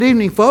Good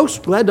evening, folks.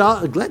 Glad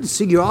to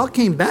see you all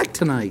came back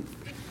tonight.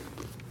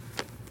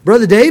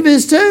 Brother Dave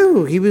is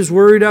too. He was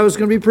worried I was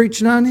going to be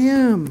preaching on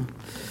him.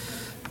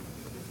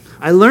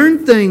 I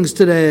learned things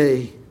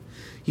today.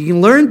 You can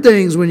learn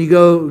things when you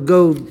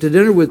go to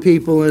dinner with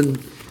people and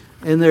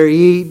they're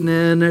eating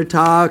and they're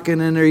talking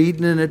and they're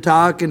eating and they're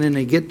talking and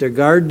they get their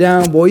guard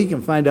down. Boy, you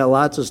can find out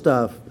lots of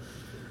stuff.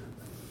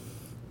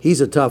 He's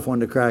a tough one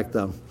to crack,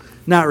 though.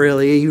 Not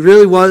really. He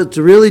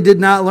really did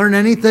not learn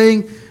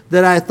anything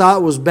that I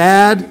thought was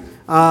bad.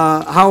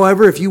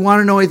 However, if you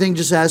want to know anything,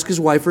 just ask his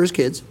wife or his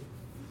kids.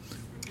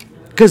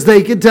 Because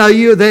they can tell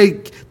you,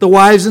 the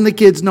wives and the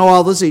kids know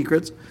all the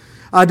secrets.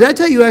 Did I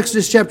tell you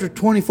Exodus chapter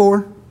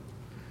 24?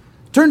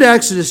 Turn to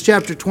Exodus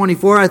chapter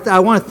 24. I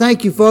want to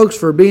thank you folks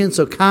for being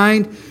so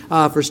kind,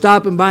 for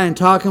stopping by and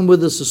talking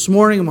with us this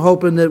morning. I'm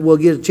hoping that we'll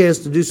get a chance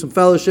to do some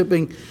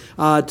fellowshipping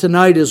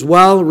tonight as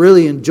well.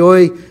 Really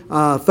enjoy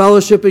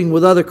fellowshipping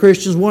with other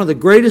Christians. One of the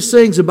greatest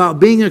things about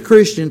being a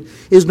Christian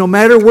is no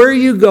matter where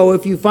you go,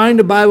 if you find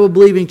a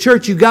Bible-believing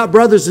church, you got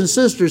brothers and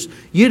sisters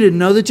you didn't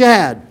know that you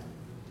had.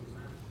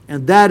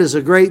 And that is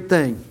a great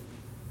thing.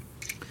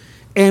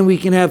 And we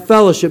can have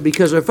fellowship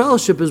because our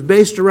fellowship is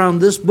based around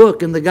this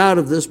book and the God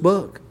of this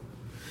book.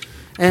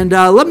 And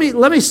let me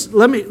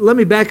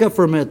back up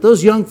for a minute.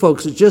 Those young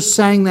folks that just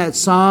sang that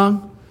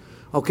song,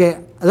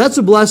 okay, that's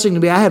a blessing to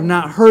me. I have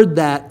not heard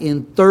that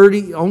in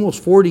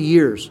almost 40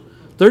 years.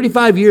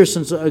 35 years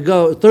since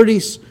ago,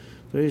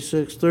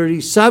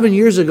 37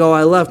 years ago,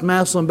 I left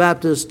Massillon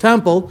Baptist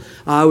Temple.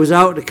 I was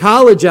out to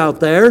college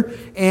out there,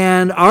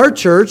 and our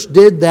church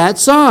did that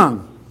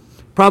song.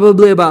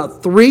 Probably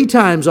about 3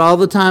 times all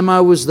the time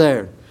I was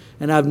there.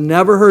 And I've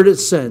never heard it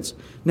since.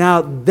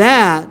 Now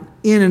that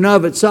in and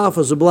of itself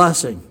is a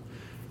blessing.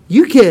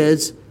 You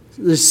kids,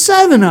 there's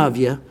 7 of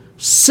you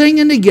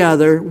singing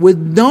together with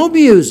no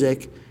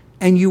music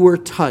and you were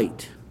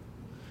tight.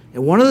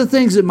 And one of the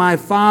things that my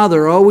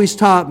father always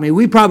taught me,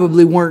 we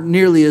probably weren't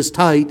nearly as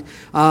tight.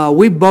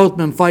 We've both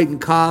been fighting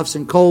coughs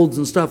and colds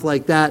and stuff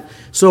like that.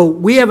 So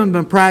we haven't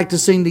been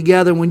practicing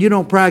together. When you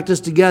don't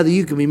practice together,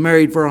 you can be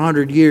married for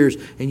 100 years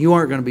and you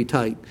aren't going to be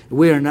tight.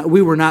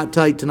 We were not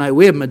tight tonight.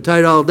 We haven't been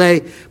tight all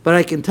day. But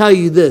I can tell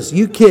you this,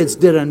 you kids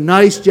did a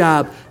nice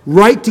job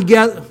right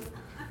together.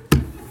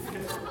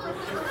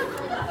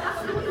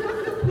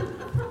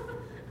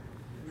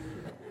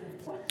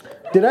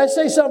 Did I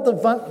say something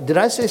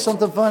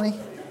funny?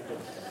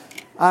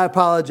 I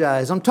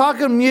apologize. I'm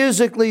talking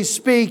musically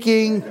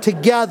speaking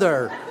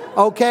together.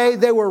 Okay?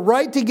 They were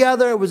right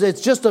together.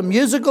 It's just a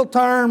musical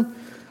term.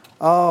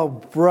 Oh,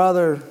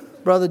 Brother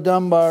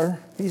Dunbar,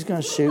 he's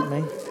going to shoot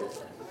me.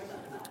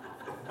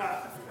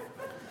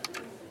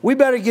 We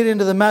better get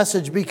into the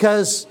message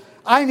because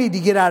I need to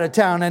get out of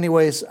town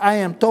anyways. I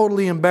am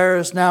totally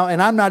embarrassed now,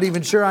 and I'm not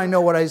even sure I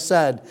know what I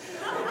said.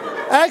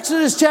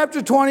 Exodus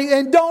chapter 20,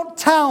 and don't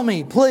tell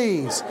me,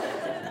 please.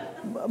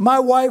 My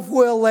wife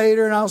will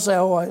later, and I'll say,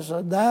 oh, I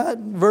said that.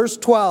 Verse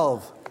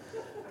 12.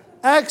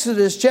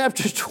 Exodus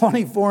chapter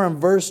 24 and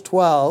verse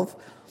 12.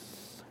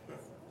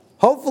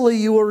 Hopefully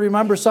you will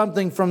remember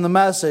something from the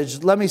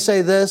message. Let me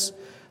say this.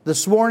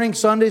 This morning,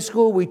 Sunday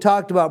school, we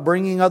talked about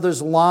bringing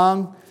others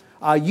along.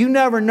 You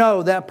never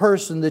know that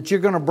person that you're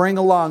going to bring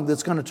along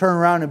that's going to turn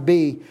around and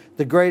be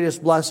the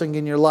greatest blessing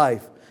in your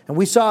life. And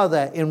we saw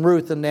that in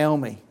Ruth and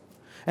Naomi.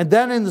 And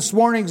then in this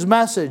morning's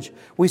message,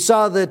 we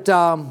saw that,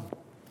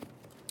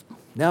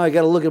 now I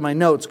got to look at my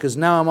notes because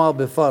now I'm all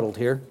befuddled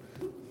here.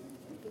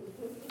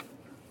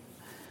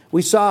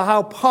 We saw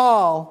how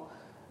Paul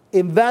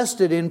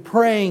invested in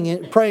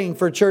praying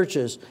for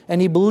churches.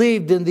 And he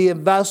believed in the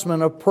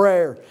investment of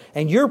prayer.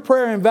 And your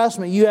prayer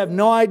investment, you have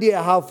no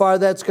idea how far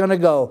that's going to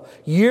go.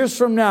 Years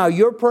from now,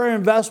 your prayer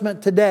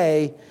investment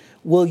today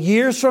will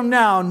years from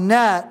now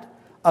net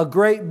a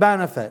great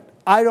benefit.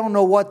 I don't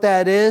know what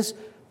that is.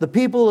 The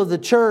people of the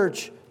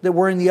church that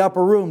were in the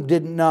upper room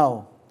didn't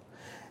know.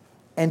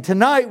 And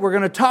tonight we're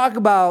going to talk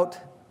about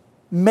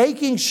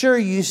making sure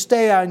you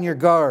stay on your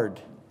guard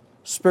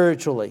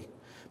spiritually.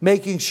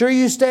 Making sure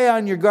you stay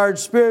on your guard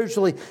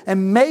spiritually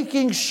and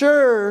making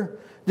sure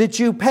that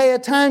you pay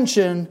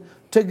attention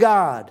to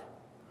God.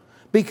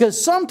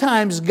 Because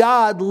sometimes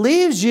God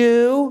leaves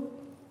you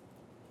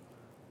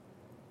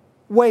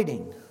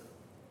waiting.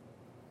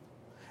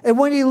 And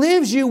when He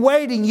leaves you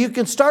waiting, you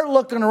can start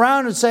looking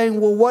around and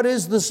saying, well, what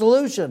is the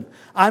solution?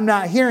 I'm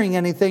not hearing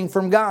anything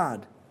from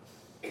God.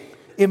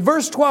 In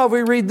verse 12,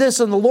 we read this,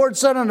 and the Lord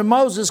said unto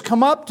Moses,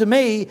 come up to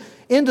me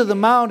into the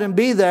mount and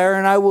be there,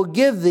 and I will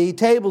give thee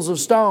tables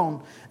of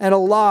stone and a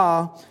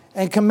law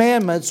and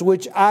commandments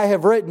which I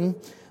have written,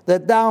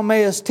 that thou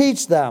mayest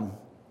teach them.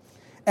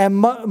 And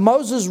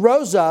Moses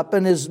rose up,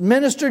 and his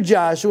minister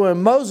Joshua,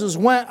 and Moses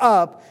went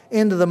up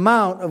into the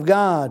mount of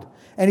God.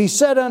 And he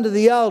said unto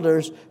the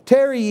elders,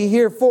 tarry ye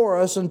here for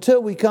us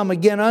until we come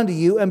again unto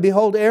you. And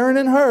behold, Aaron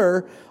and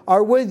Hur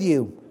are with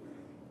you.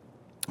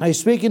 Now he's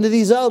speaking to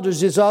these elders.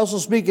 He's also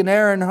speaking to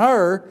Aaron and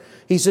Hur.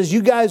 He says,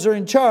 you guys are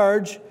in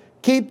charge.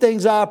 Keep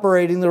things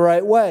operating the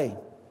right way.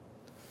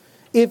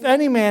 If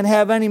any man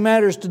have any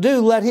matters to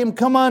do, let him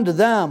come unto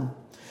them.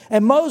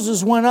 And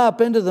Moses went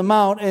up into the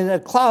mount, and a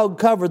cloud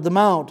covered the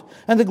mount.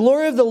 And the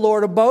glory of the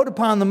Lord abode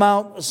upon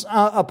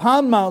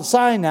Mount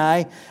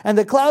Sinai, and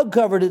the cloud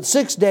covered it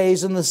 6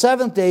 days. And the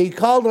seventh day he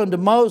called unto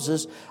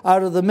Moses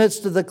out of the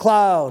midst of the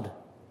cloud.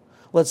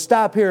 Let's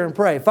stop here and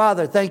pray.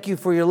 Father, thank you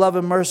for your love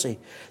and mercy.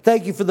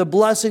 Thank you for the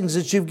blessings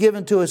that you've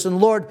given to us. And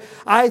Lord,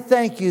 I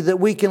thank you that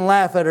we can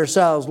laugh at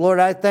ourselves. Lord,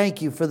 I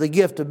thank you for the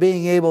gift of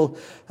being able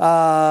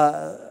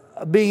to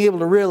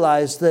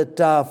realize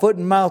that foot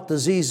and mouth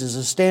disease is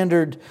a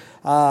standard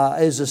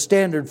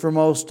for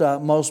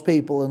most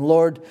people. And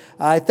Lord,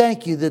 I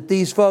thank you that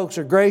these folks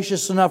are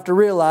gracious enough to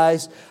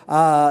realize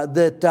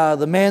that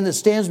the man that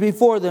stands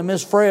before them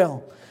is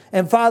frail.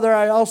 And Father,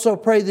 I also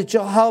pray that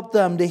you'll help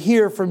them to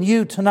hear from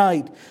you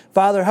tonight.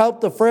 Father, help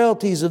the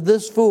frailties of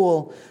this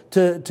fool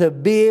to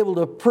be able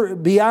to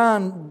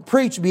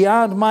preach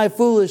beyond my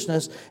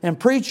foolishness and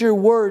preach your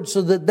word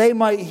so that they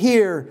might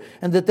hear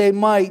and that they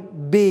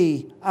might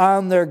be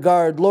on their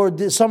guard.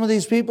 Lord, some of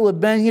these people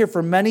have been here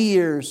for many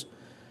years,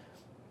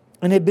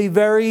 and it'd be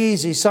very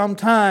easy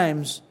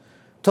sometimes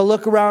to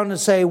look around and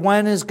say,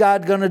 when is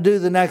God going to do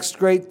the next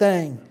great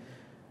thing?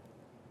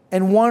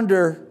 And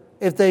wonder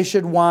if they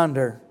should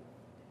wander.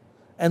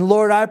 And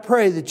Lord, I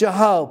pray that you'll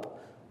help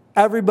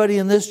everybody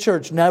in this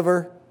church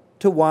never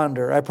to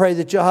wander. I pray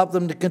that you'll help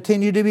them to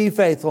continue to be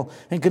faithful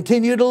and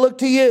continue to look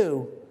to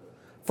you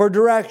for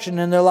direction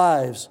in their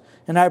lives.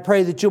 And I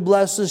pray that you'll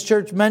bless this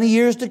church for many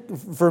years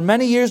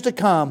to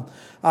come,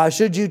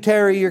 should you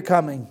tarry your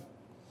coming.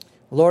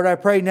 Lord, I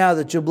pray now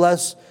that you'll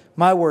bless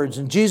my words.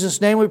 In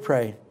Jesus' name we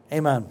pray.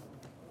 Amen.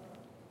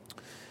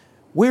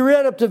 We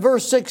read up to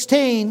verse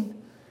 16,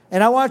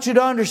 and I want you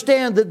to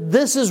understand that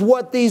this is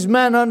what these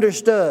men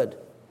understood.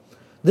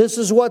 This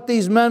is what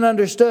these men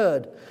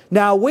understood.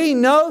 Now, we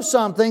know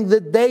something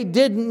that they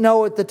didn't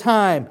know at the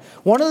time.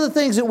 One of the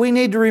things that we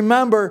need to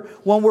remember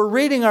when we're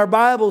reading our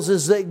Bibles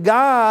is that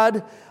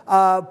God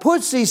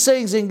puts these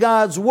things in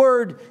God's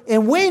Word,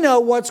 and we know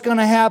what's going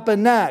to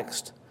happen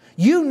next.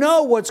 You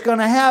know what's going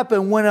to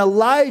happen when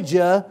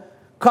Elijah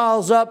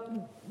calls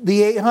up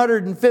the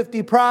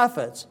 850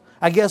 prophets.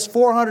 I guess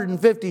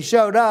 450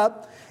 showed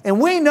up,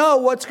 and we know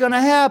what's going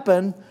to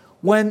happen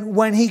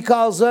when he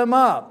calls them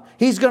up.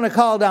 He's going to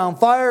call down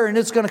fire, and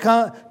it's going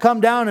to come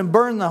down and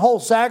burn the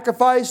whole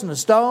sacrifice and the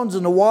stones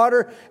and the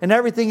water and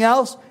everything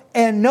else.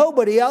 And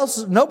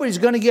nobody's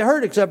going to get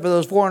hurt except for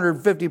those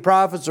 450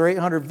 prophets or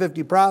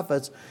 850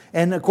 prophets.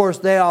 And of course,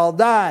 they all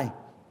die.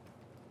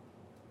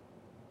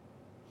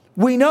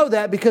 We know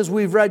that because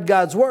we've read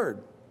God's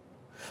Word.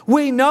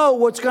 We know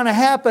what's going to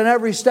happen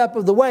every step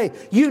of the way.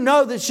 You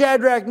know that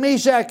Shadrach,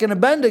 Meshach, and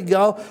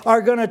Abednego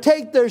are going to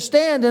take their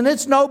stand, and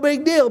it's no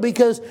big deal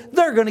because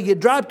they're going to get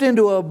dropped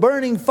into a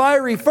burning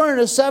fiery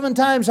furnace 7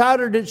 times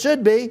hotter than it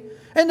should be,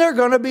 and they're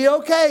going to be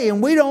okay,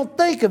 and we don't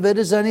think of it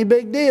as any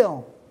big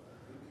deal.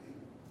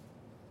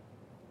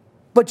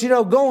 But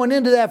going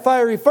into that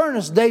fiery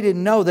furnace, they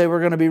didn't know they were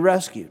going to be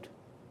rescued.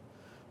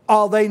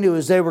 All they knew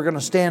is they were going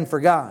to stand for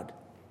God,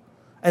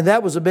 and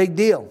that was a big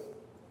deal.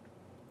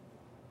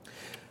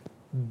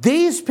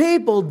 These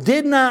people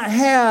did not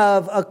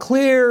have a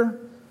clear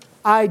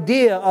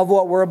idea of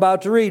what we're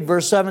about to read.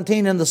 Verse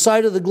 17, and the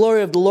sight of the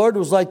glory of the Lord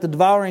was like the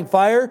devouring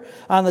fire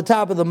on the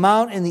top of the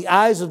mount in the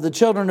eyes of the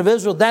children of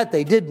Israel. That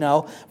they did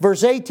know.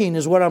 Verse 18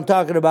 is what I'm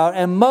talking about.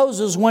 And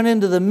Moses went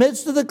into the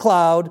midst of the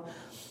cloud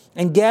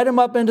and gat him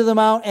up into the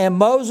mount. And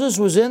Moses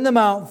was in the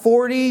mount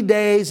 40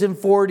 days and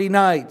 40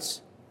 nights.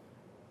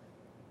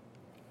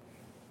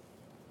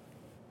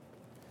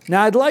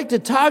 Now I'd like to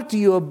talk to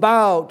you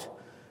about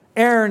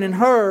Aaron and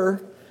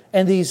Hur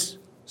and these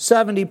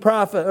 70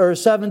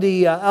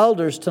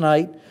 elders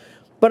tonight.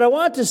 But I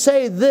want to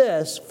say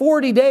this,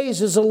 40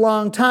 days is a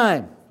long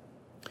time.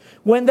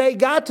 When they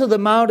got to the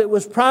mount, it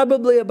was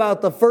probably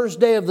about the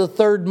first day of the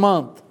 3rd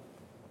month.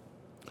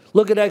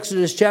 Look at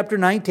Exodus chapter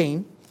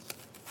 19.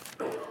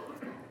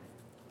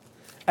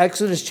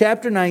 Exodus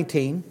chapter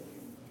 19.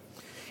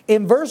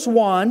 In verse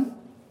 1,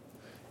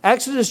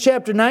 Exodus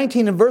chapter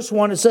 19 and verse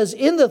 1, it says,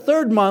 in the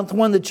 3rd month,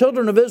 when the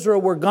children of Israel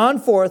were gone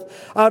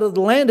forth out of the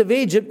land of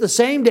Egypt, the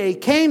same day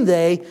came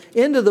they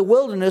into the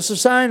wilderness of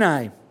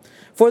Sinai.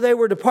 For they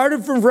were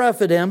departed from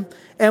Rephidim,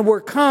 and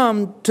were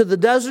come to the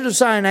desert of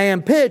Sinai,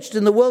 and pitched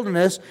in the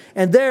wilderness,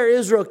 and there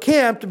Israel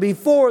camped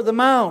before the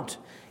mount.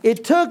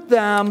 It took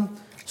them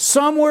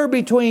somewhere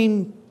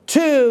between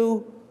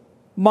 2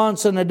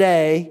 months and a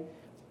day,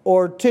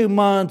 or 2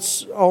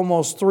 months,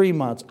 almost 3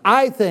 months.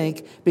 I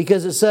think,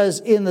 because it says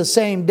in the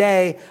same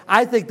day,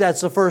 I think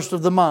that's the first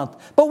of the month.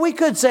 But we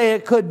could say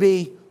it could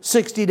be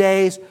 60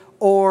 days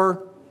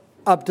or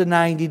up to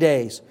 90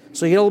 days.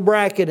 So you'll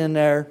bracket in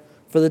there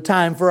for the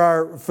time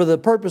for the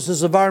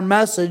purposes of our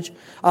message.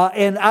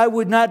 And I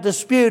would not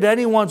dispute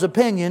anyone's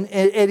opinion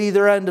at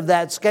either end of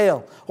that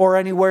scale or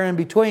anywhere in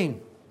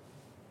between.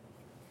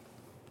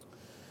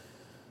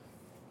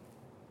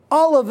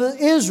 All of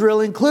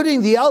Israel,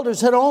 including the elders,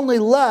 had only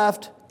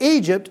left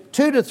Egypt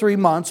 2 to 3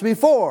 months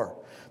before.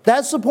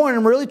 That's the point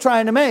I'm really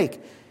trying to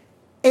make.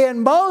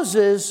 And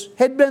Moses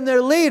had been their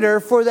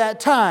leader for that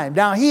time.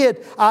 Now, he had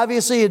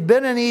obviously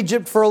been in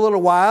Egypt for a little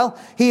while.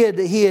 He had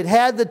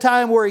the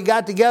time where he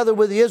got together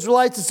with the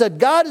Israelites and said,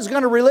 God is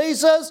going to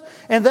release us.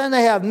 And then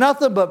they have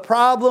nothing but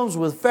problems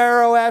with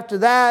Pharaoh after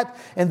that.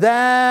 And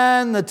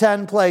then the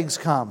 10 plagues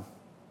come.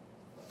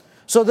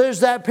 So there's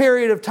that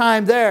period of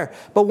time there.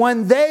 But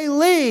when they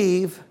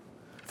leave,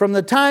 from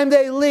the time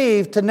they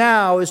leave to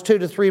now is 2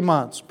 to 3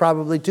 months.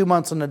 Probably 2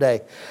 months and a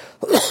day.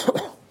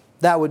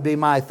 That would be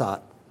my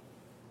thought.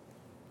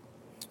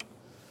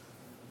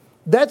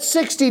 That's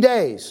 60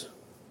 days,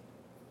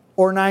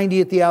 or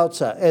 90 at the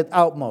outside, at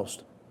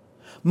outmost.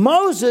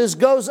 Moses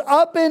goes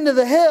up into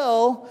the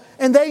hill,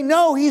 and they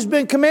know he's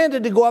been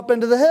commanded to go up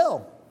into the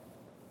hill.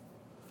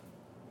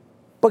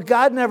 But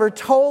God never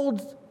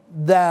told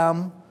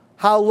them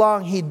how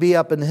long he'd be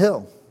up in the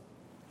hill.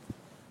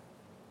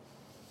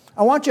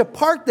 I want you to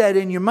park that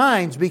in your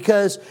minds,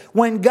 because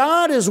when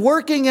God is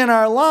working in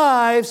our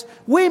lives,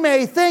 we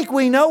may think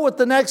we know what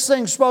the next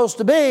thing's supposed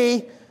to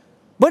be,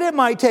 but it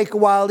might take a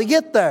while to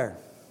get there.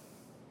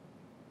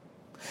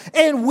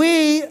 And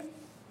we're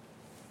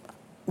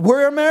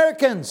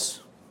Americans.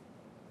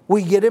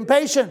 We get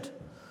impatient.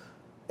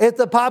 If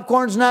the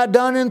popcorn's not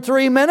done in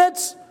 3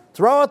 minutes,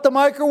 throw it the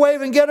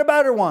microwave and get a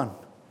better one.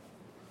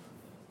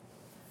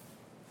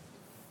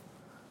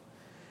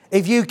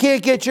 If you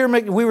can't get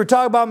we were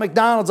talking about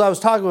McDonald's. I was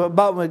talking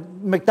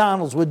about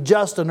McDonald's with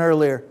Justin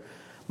earlier.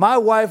 My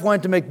wife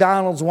went to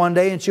McDonald's one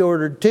day and she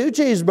ordered 2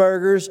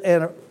 cheeseburgers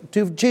and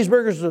 2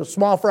 cheeseburgers and a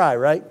small fry,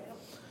 right?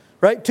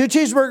 Right? 2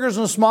 cheeseburgers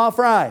and a small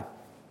fry.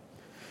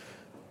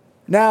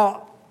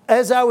 Now,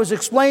 as I was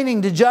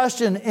explaining to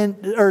Justin,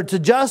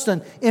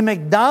 in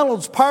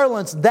McDonald's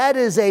parlance, that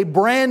is a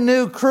brand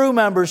new crew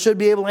member should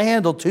be able to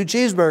handle 2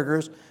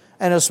 cheeseburgers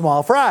and a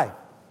small fry.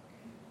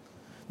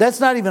 That's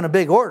not even a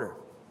big order.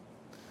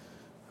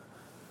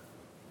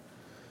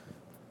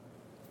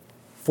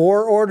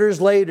 4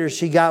 orders later,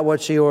 she got what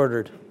she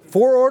ordered.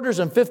 4 orders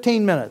in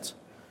 15 minutes.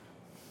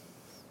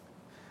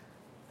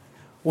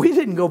 We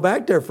didn't go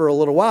back there for a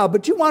little while,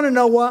 but you want to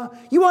know what?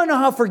 You want to know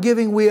how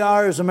forgiving we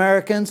are as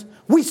Americans?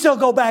 We still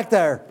go back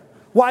there.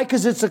 Why?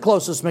 Because it's the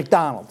closest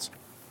McDonald's.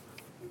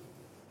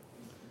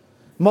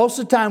 Most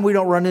of the time, we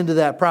don't run into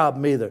that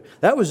problem either.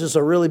 That was just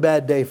a really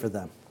bad day for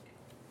them.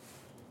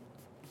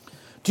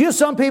 Do you know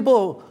some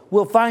people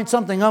will find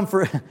something I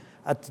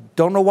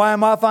don't know why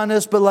I'm off on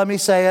this, but let me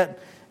say it.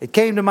 It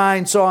came to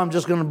mind, so I'm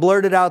just going to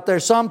blurt it out there.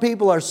 Some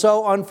people are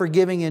so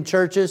unforgiving in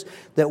churches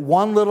that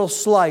one little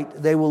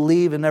slight, they will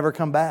leave and never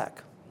come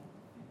back.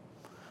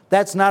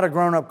 That's not a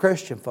grown-up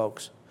Christian,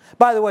 folks.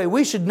 By the way,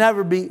 we should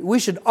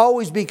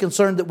always be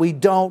concerned that we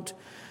don't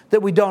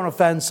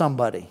offend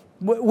somebody.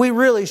 We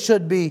really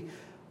should be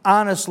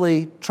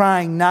honestly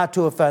trying not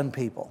to offend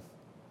people.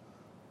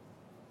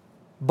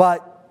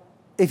 But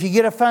if you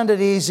get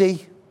offended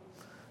easy,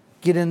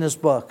 get in this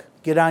book.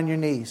 Get on your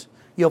knees.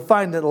 You'll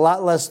find that a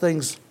lot less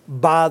things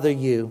bother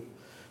you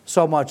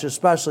so much,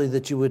 especially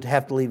that you would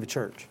have to leave a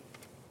church.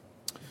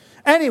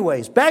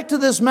 Anyways, back to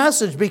this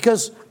message,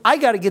 because I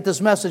got to get this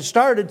message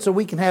started so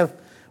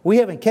we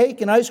having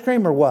cake and ice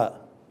cream or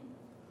what?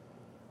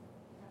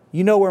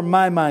 You know where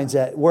my mind's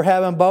at. We're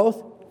having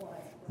both?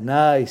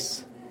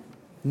 Nice.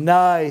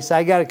 Nice.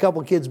 I got a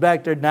couple kids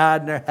back there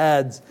nodding their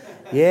heads.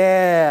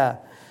 Yeah.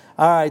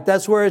 All right,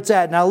 that's where it's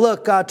at. Now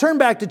look, turn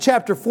back to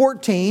chapter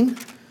 14.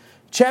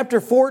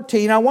 Chapter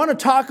 14, I want to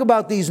talk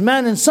about these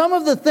men and some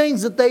of the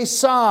things that they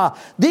saw.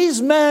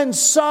 These men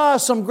saw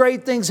some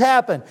great things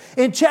happen.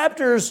 In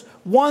chapters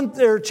 7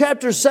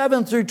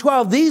 through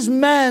 12, these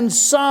men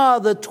saw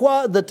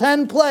the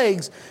 10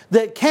 plagues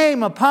that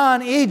came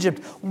upon Egypt,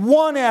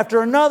 one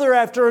after another,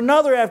 after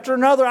another, after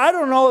another. I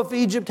don't know if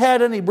Egypt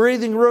had any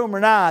breathing room or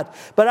not,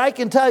 but I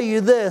can tell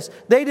you this,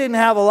 they didn't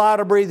have a lot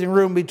of breathing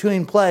room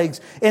between plagues.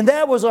 And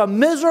that was a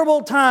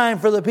miserable time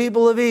for the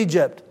people of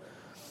Egypt.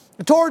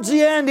 Towards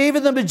the end,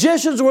 even the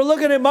magicians were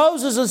looking at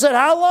Moses and said,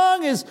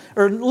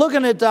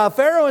 looking at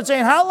Pharaoh and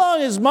saying, how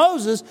long is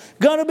Moses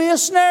going to be a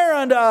snare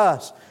unto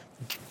us?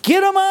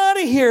 Get them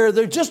out of here.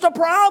 They're just a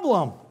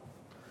problem.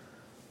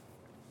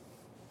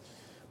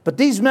 But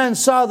these men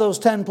saw those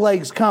 10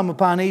 plagues come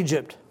upon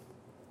Egypt.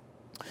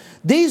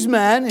 These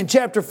men, in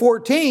chapter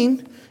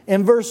 14,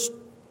 in verse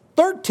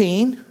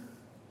 13,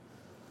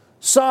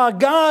 saw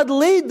God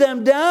lead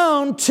them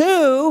down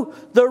to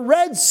the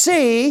Red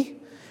Sea.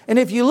 And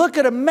if you look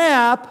at a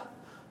map,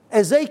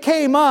 as they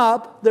came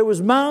up, there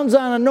was mountains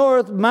on the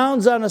north,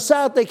 mountains on the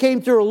south. They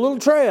came through a little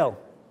trail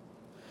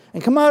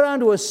and come out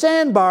onto a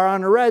sandbar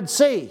on the Red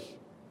Sea.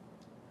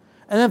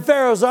 And then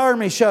Pharaoh's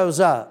army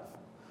shows up.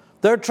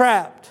 They're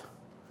trapped.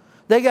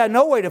 They got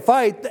no way to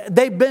fight.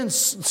 They've been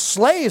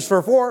slaves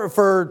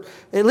for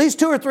at least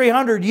 200 or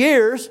 300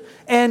 years.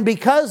 And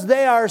because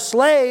they are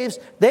slaves,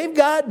 they've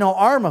got no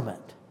armament.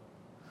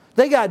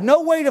 They got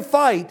no way to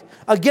fight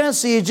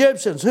against the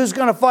Egyptians. Who's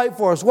going to fight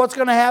for us? What's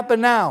going to happen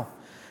now?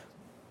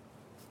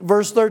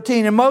 Verse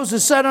 13, and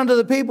Moses said unto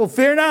the people,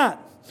 fear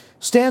not,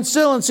 Stand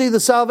still and see the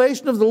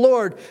salvation of the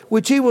Lord,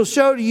 which he will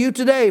show to you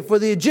today. For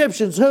the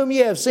Egyptians whom ye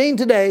have seen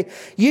today,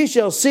 ye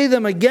shall see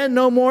them again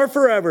no more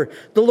forever.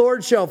 The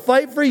Lord shall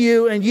fight for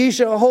you, and ye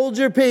shall hold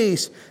your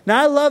peace.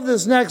 Now I love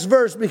this next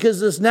verse,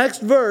 because this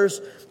next verse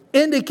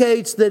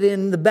indicates that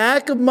in the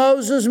back of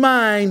Moses'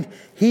 mind,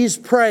 he's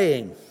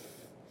praying.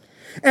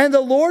 And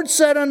the Lord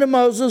said unto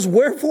Moses,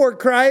 wherefore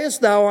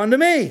criest thou unto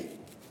me?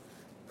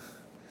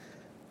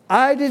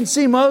 I didn't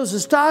see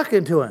Moses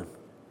talking to him.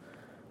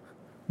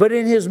 But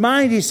in his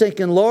mind, he's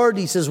thinking, Lord,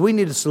 he says, we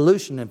need a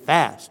solution and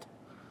fast.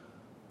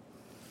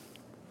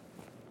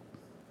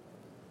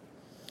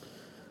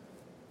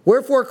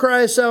 Wherefore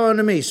criest thou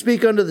unto me?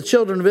 Speak unto the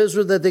children of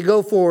Israel that they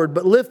go forward.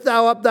 But lift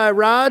thou up thy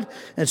rod,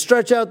 and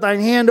stretch out thine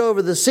hand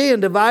over the sea,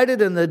 and divide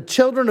it, and the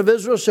children of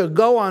Israel shall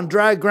go on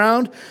dry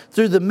ground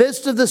through the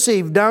midst of the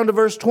sea. Down to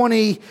verse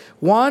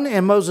 21,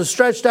 and Moses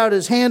stretched out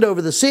his hand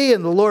over the sea,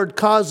 and the Lord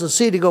caused the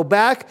sea to go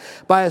back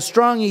by a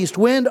strong east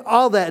wind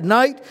all that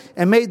night,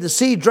 and made the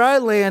sea dry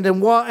land,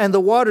 and the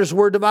waters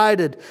were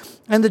divided.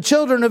 And the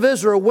children of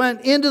Israel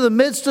went into the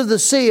midst of the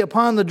sea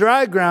upon the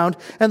dry ground,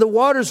 and the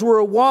waters were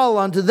a wall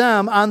unto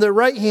them on their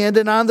right hand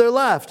and on their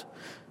left.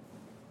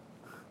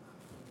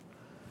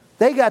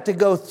 They got to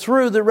go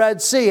through the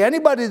Red Sea.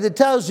 Anybody that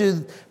tells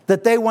you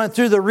that they went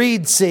through the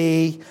Reed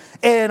Sea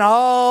and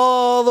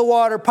all the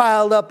water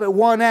piled up at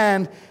one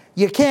end,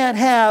 you can't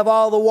have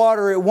all the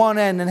water at one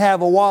end and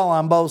have a wall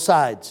on both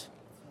sides.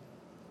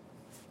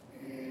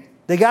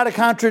 They got to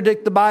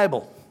contradict the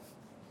Bible.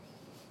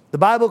 The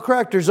Bible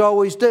correctors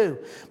always do.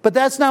 But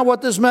that's not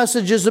what this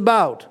message is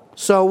about.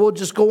 So we'll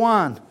just go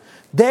on.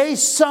 They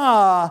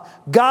saw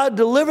God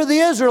deliver the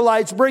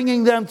Israelites,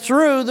 bringing them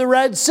through the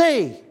Red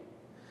Sea.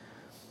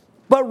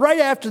 But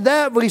right after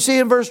that, we see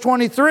in verse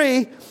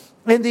 23,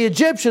 and the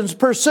Egyptians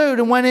pursued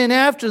and went in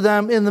after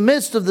them in the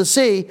midst of the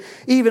sea,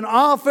 even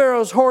all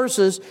Pharaoh's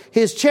horses,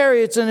 his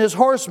chariots, and his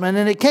horsemen.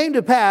 And it came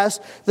to pass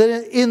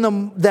that in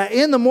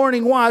the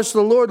morning watch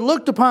the Lord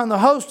looked upon the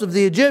host of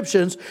the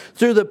Egyptians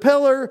through the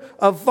pillar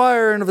of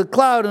fire and of the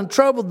cloud, and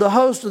troubled the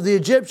host of the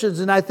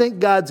Egyptians. And I think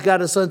God's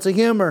got a sense of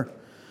humor,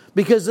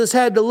 because this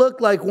had to look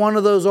like one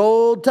of those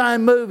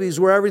old-time movies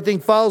where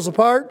everything falls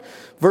apart.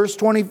 Verse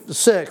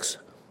 26.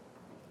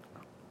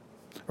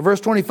 Verse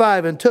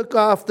 25, and took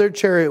off their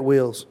chariot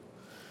wheels,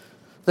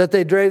 that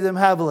they drave them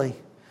heavily.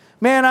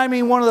 Man, I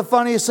mean, one of the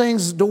funniest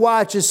things to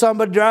watch is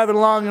somebody driving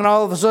along and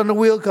all of a sudden the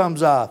wheel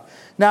comes off.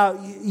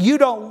 Now, you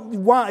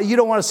don't want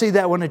to see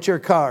that when it's your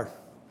car.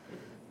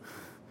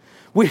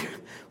 We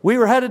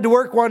were headed to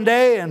work one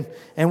day,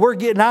 and we're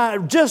getting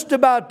on, just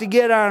about to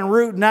get on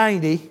Route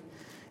 90.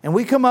 And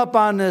we come up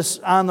on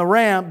the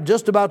ramp,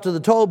 just about to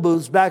the toll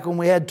booths, back when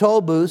we had toll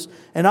booths,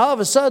 and all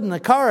of a sudden the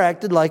car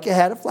acted like it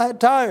had a flat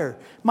tire.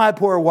 My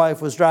poor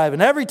wife was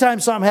driving. Every time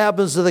something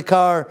happens to the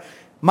car,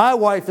 my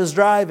wife is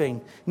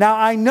driving. Now,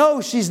 I know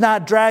she's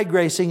not drag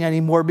racing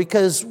anymore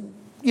because,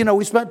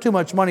 we spent too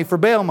much money for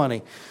bail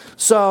money.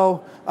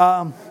 So,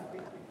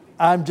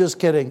 I'm just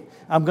kidding.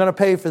 I'm going to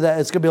pay for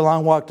that. It's going to be a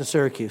long walk to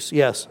Syracuse.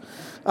 Yes.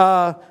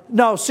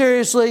 No,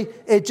 seriously,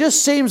 it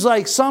just seems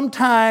like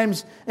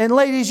sometimes, and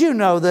ladies, you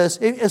know this,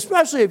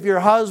 especially if your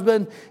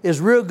husband is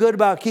real good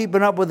about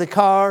keeping up with the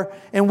car,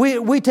 and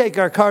we take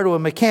our car to a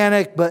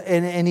mechanic,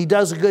 and he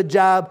does a good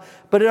job,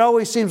 but it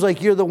always seems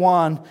like you're the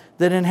one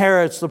that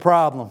inherits the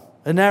problem.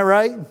 Isn't that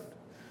right?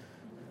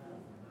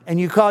 And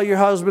you call your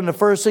husband, the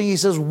first thing he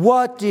says,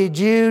 what did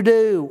you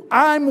do?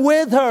 I'm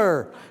with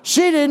her.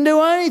 She didn't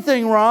do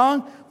anything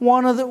wrong.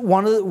 One of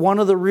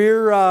the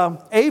rear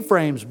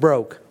A-frames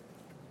broke.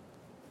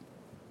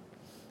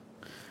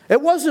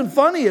 It wasn't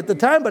funny at the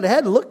time, but it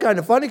had to look kind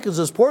of funny because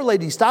this poor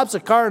lady stops a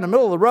car in the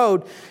middle of the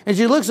road, and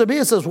she looks at me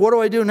and says, what do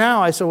I do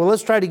now? I said, well,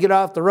 let's try to get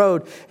off the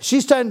road.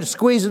 She's trying to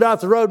squeeze it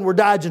off the road, and we're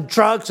dodging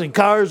trucks and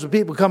cars and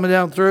people coming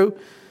down through.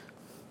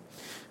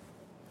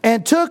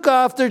 And took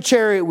off their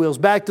chariot wheels.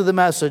 Back to the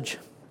message.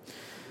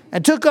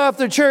 And took off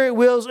their chariot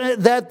wheels,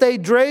 that they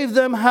drave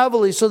them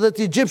heavily, so that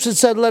the Egyptians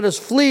said, let us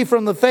flee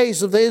from the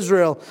face of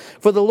Israel,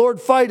 for the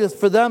Lord fighteth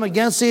for them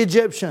against the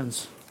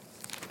Egyptians.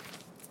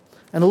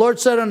 And the Lord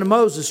said unto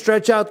Moses,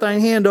 stretch out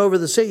thine hand over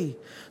the sea,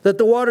 that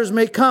the waters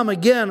may come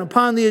again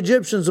upon the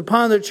Egyptians,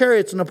 upon their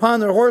chariots, and upon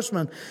their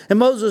horsemen. And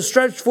Moses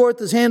stretched forth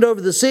his hand over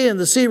the sea, and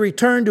the sea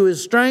returned to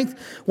his strength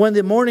when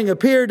the morning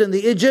appeared, and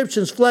the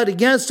Egyptians fled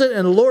against it,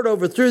 and the Lord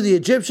overthrew the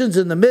Egyptians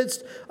in the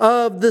midst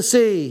of the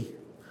sea.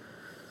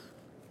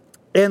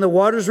 And the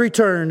waters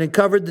returned, and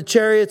covered the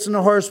chariots and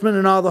the horsemen,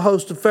 and all the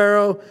host of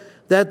Pharaoh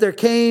that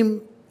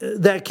came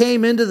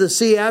into the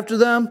sea after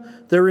them.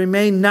 There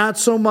remained not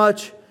so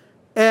much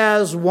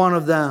as one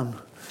of them.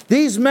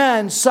 These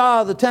men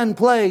saw the 10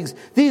 plagues.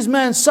 These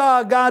men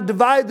saw God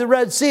divide the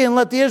Red Sea and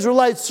let the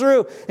Israelites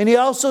through. And he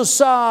also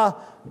saw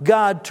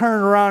God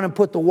turn around and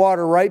put the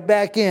water right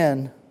back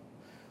in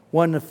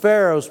when the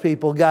Pharaoh's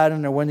people got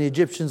in there, when the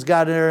Egyptians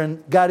got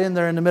in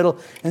there in the middle.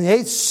 And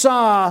they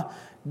saw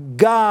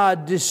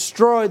God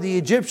destroy the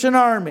Egyptian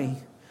army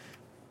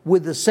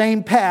with the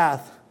same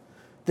path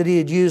that he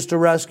had used to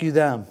rescue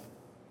them.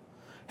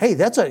 Hey,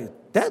 that's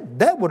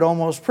that would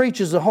almost preach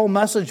as a whole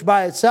message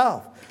by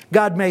itself.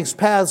 God makes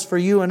paths for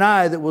you and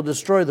I that will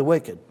destroy the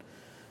wicked.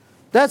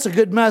 That's a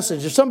good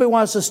message. If somebody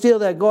wants to steal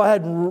that, go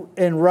ahead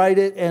and write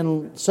it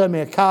and send me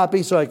a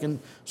copy so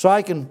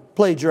I can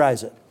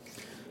plagiarize it.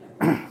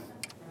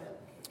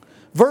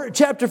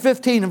 Chapter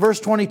 15 and verse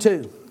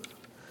 22.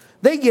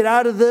 They get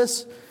out of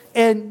this,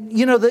 and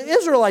the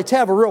Israelites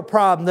have a real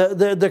problem.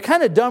 They're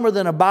kind of dumber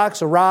than a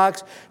box of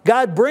rocks.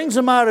 God brings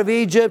them out of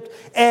Egypt,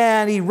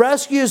 and He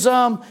rescues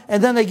them,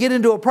 and then they get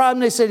into a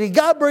problem. They say, did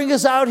God bring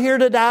us out here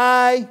to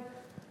die?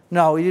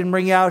 No, He didn't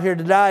bring you out here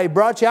to die. He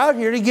brought you out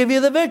here to give you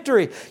the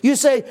victory. You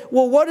say,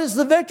 well, what is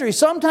the victory?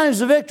 Sometimes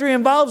the victory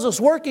involves us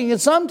working,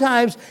 and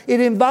sometimes it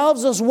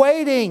involves us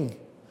waiting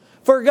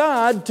for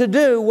God to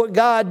do what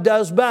God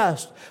does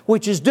best,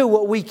 which is do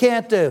what we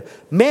can't do.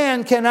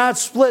 Man cannot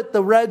split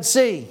the Red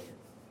Sea,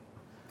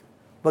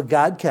 but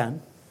God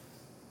can.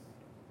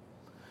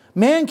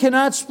 Man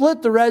cannot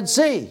split the Red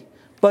Sea,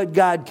 but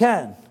God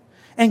can.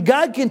 And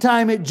God can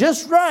time it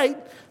just right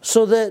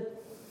so that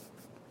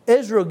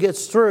Israel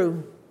gets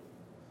through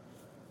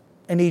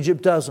and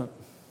Egypt doesn't.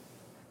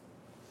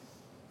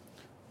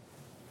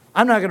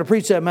 I'm not going to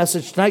preach that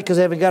message tonight because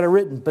I haven't got it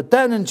written. But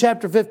then in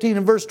chapter 15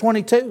 and verse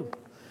 22.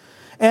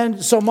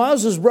 And so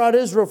Moses brought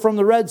Israel from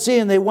the Red Sea,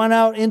 and they went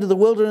out into the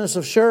wilderness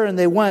of Shur, and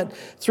they went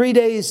 3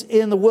 days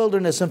in the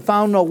wilderness and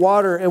found no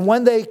water. And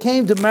when they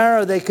came to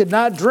Marah, they could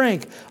not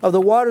drink of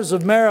the waters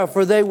of Marah,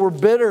 for they were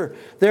bitter.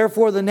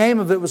 Therefore the name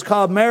of it was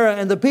called Marah.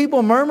 And the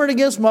people murmured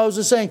against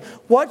Moses, saying,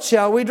 what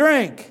shall we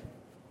drink?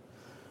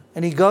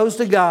 And he goes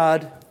to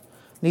God,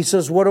 and he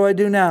says, what do I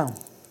do now?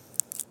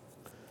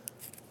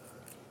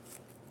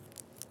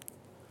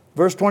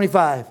 Verse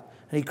 25.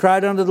 And he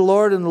cried unto the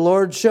Lord, and the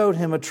Lord showed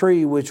him a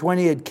tree, which when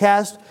he had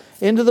cast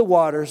into the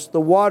waters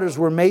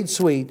were made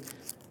sweet.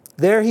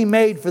 There he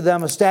made for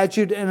them a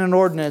statute and an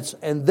ordinance,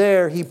 and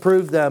there he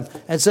proved them,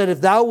 and said, if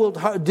thou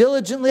wilt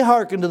diligently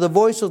hearken to the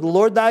voice of the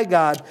Lord thy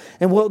God,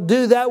 and wilt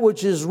do that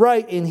which is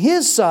right in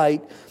His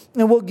sight,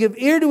 and will give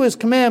ear to His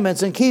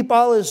commandments, and keep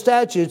all His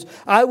statutes,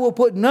 I will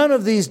put none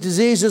of these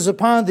diseases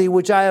upon thee,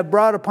 which I have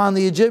brought upon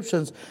the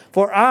Egyptians,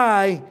 for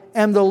I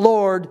am the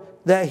Lord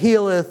that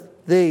healeth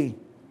thee.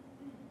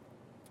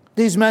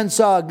 These men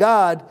saw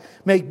God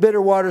make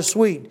bitter water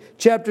sweet.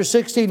 Chapter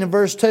 16 and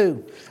verse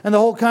 2. And the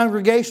whole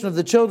congregation of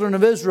the children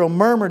of Israel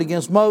murmured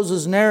against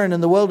Moses and Aaron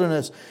in the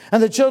wilderness.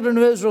 And the children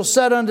of Israel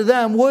said unto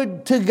them,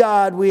 would to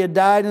God we had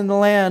died in the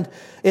land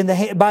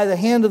by the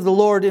hand of the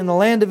Lord in the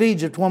land of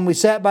Egypt, when we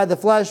sat by the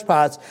flesh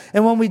pots,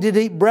 and when we did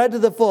eat bread to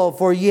the full.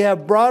 For ye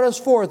have brought us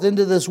forth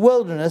into this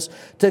wilderness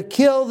to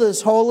kill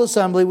this whole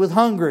assembly with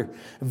hunger.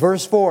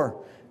 Verse 4.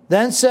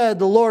 Then said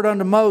the Lord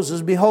unto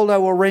Moses, behold, I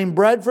will rain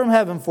bread from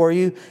heaven for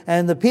you,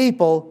 and the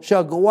people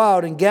shall go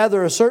out and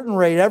gather a certain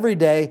rate every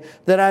day,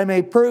 that I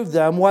may prove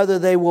them whether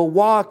they will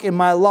walk in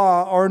my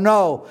law or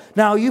no.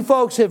 Now, you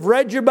folks have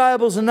read your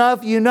Bibles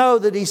enough. You know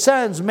that He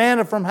sends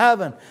manna from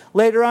heaven.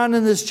 Later on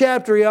in this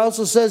chapter, He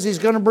also says He's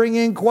going to bring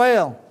in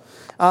quail.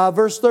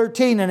 Verse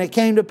 13, and it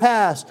came to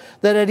pass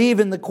that at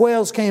even the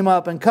quails came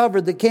up and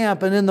covered the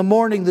camp, and in the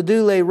morning the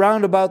dew lay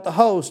round about the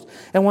host.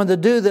 And when the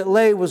dew that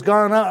lay was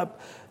gone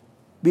up,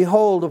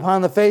 behold,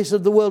 upon the face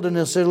of the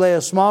wilderness there lay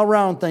a small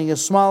round thing,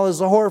 as small as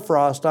the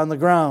hoarfrost on the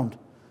ground.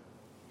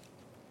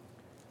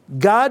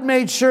 God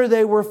made sure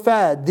they were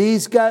fed.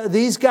 These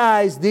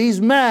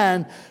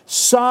men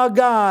saw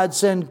God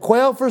send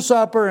quail for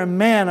supper and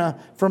manna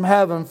from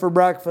heaven for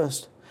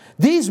breakfast.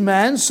 These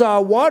men saw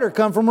water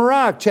come from a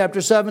rock, chapter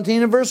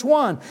 17 and verse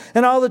 1.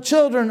 And all the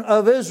children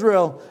of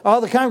Israel,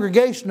 all the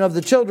congregation of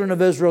the children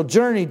of Israel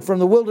journeyed from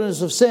the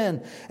wilderness of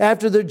Sin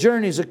after their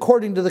journeys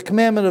according to the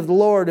commandment of the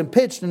Lord, and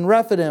pitched in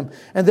Rephidim,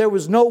 and there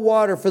was no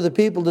water for the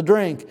people to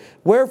drink.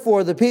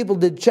 Wherefore the people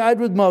did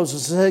chide with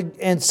Moses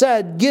and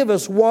said, give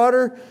us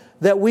water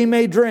that we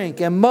may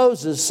drink. And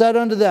Moses said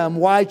unto them,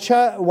 why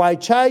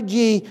chide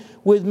ye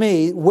with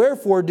me?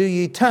 Wherefore do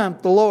ye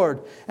tempt the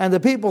Lord? And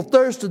the people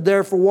thirsted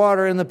there for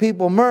water, and the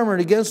people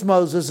murmured against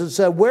Moses and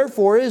said,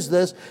 wherefore is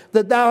this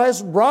that thou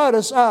hast brought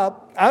us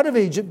up out of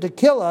Egypt to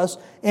kill us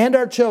and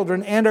our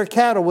children and our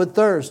cattle with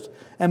thirst?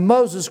 And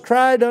Moses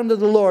cried unto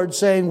the Lord,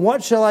 saying,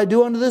 what shall I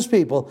do unto this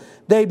people?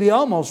 They be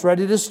almost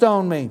ready to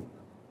stone me.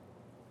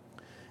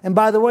 And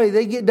by the way,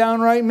 they get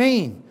downright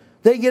mean.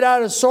 They get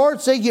out of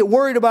sorts. They get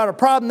worried about a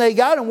problem they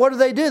got. And what do?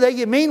 They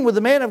get mean with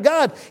the man of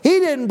God. He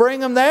didn't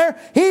bring them there.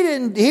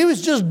 He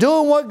was just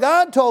doing what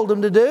God told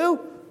him to do.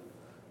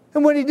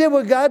 And when he did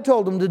what God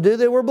told him to do,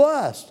 they were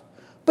blessed.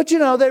 But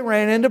they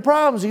ran into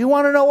problems. You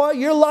want to know what?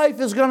 Your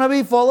life is going to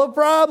be full of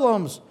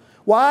problems.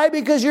 Why?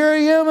 Because you're a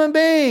human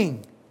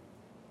being.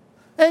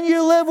 And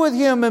you live with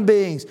human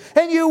beings.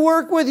 And you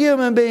work with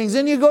human beings.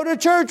 And you go to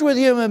church with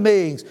human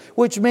beings.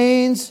 Which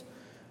means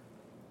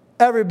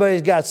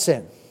everybody's got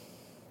sin.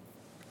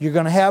 You're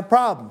going to have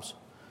problems.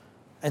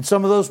 And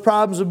some of those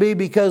problems will be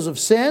because of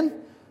sin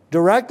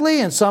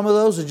directly, and some of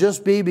those will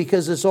just be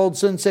because this old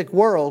sin-sick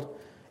world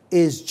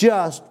is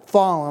just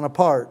falling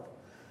apart.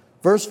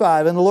 Verse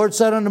 5, and the Lord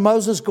said unto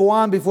Moses, go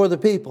on before the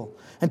people,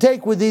 And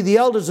take with thee the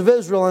elders of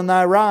Israel and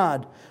thy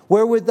rod,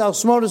 wherewith thou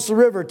smotest the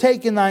river.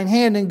 Take in thine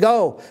hand and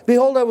go.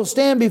 Behold, I will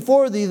stand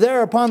before thee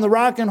there upon the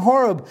rock in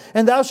Horeb,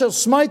 and thou shalt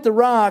smite the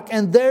rock,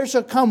 and there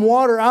shall come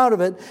water out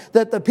of it,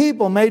 that the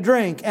people may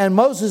drink. And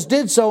Moses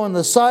did so in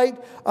the sight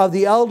of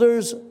the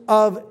elders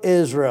of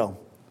Israel.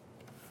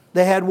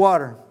 They had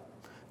water.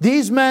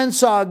 These men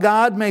saw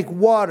God make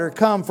water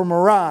come from a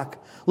rock.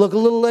 Look a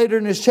little later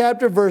in this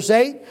chapter, verse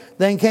 8.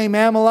 Then came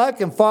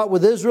Amalek and fought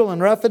with Israel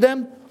in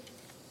Rephidim.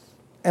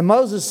 And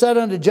Moses said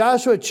unto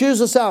Joshua, choose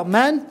us out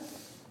men,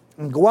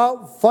 and go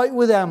out, fight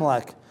with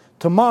Amalek.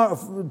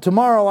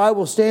 Tomorrow I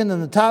will stand on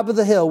the top of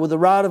the hill with the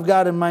rod of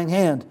God in mine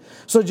hand.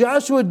 So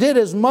Joshua did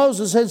as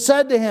Moses had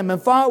said to him,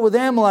 and fought with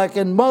Amalek.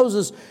 And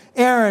Moses,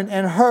 Aaron,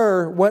 and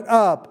Hur went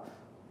up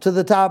to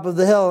the top of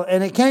the hill.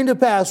 And it came to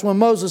pass, when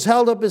Moses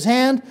held up his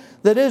hand,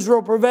 that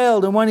Israel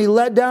prevailed. And when he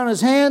let down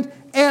his hand,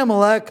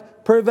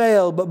 Amalek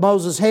prevailed. But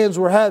Moses' hands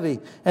were heavy,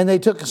 and they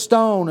took a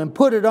stone and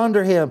put it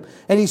under him,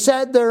 and he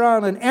sat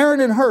thereon, and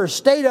Aaron and Hur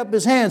stayed up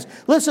his hands.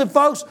 Listen,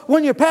 folks,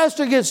 when your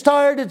pastor gets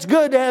tired, it's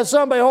good to have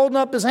somebody holding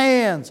up his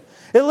hands.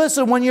 And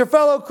listen, when your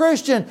fellow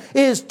Christian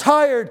is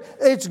tired,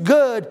 it's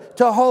good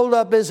to hold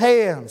up his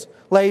hands.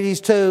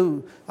 Ladies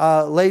too.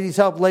 Ladies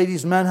help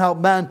ladies, men help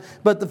men.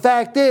 But the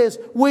fact is,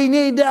 we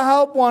need to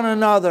help one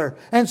another.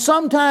 And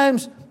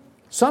sometimes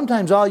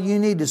all you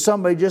need is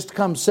somebody just to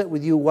come sit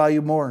with you while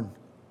you mourn.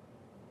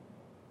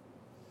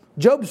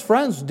 Job's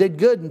friends did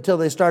good until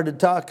they started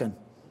talking.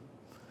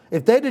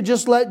 If they'd have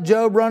just let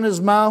Job run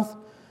his mouth,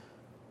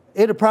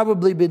 it'd have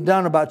probably been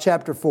done about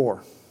chapter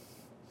 4.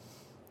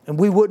 And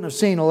we wouldn't have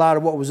seen a lot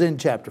of what was in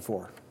chapter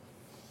 4.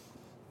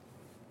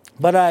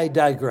 But I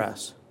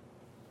digress.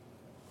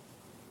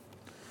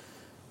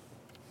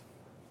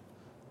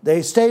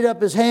 They stayed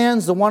up his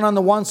hands, the one on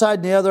the one side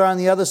and the other on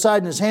the other side,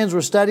 and his hands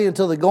were steady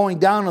until the going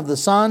down of the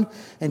sun.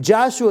 And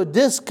Joshua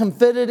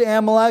discomfited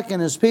Amalek and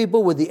his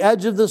people with the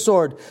edge of the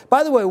sword.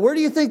 By the way, where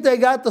do you think they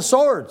got the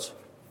swords?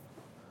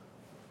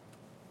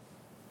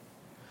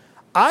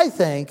 I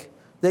think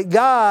that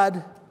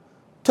God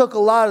took a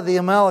lot of the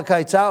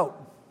Amalekites out.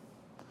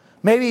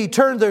 Maybe he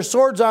turned their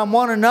swords on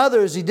one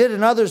another as he did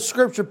in other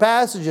scripture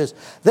passages.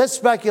 That's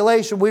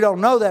speculation. We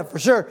don't know that for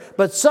sure.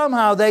 But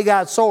somehow they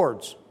got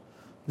swords.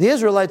 The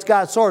Israelites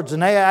got swords,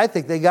 and I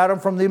think they got them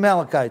from the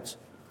Amalekites.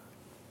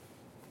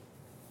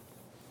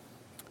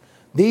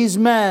 These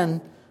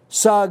men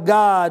saw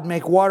God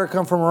make water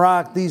come from a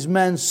rock. These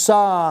men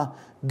saw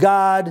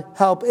God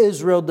help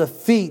Israel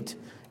defeat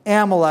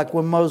Amalek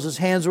when Moses'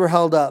 hands were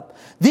held up.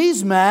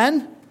 These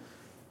men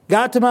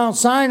got to Mount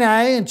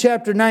Sinai in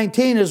chapter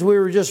 19, as we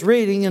were just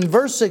reading. In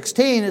verse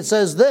 16, it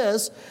says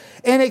this,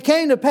 and it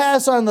came to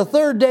pass on the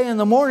third day in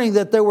the morning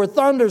that there were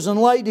thunders and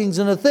lightnings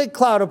and a thick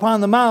cloud upon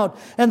the mount,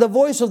 and the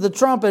voice of the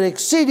trumpet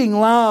exceeding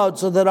loud,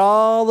 so that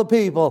all the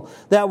people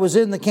that was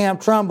in the camp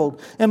trembled.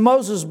 And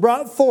Moses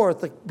brought forth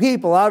the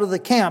people out of the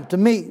camp to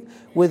meet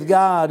with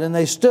God, and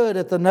they stood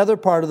at the nether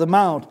part of the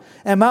mount.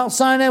 And Mount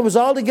Sinai was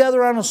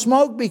altogether on a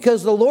smoke,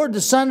 because the Lord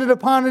descended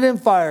upon it in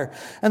fire.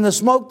 And the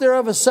smoke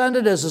thereof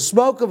ascended as the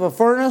smoke of a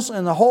furnace,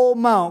 and the whole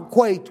mount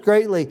quaked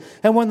greatly.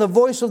 And when the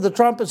voice of the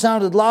trumpet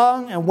sounded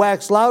long and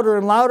waxed louder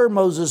and louder,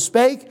 Moses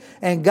spake,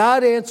 and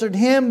God answered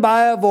him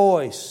by a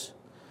voice.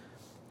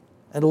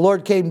 And the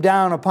Lord came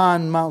down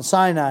upon Mount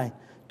Sinai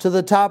to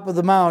the top of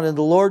the mount, and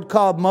the Lord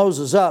called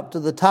Moses up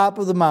to the top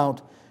of the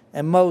mount,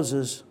 and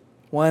Moses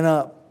went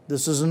up.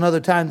 This is another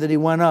time that he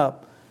went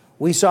up.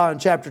 We saw in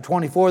chapter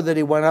 24 that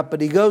he went up, but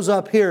he goes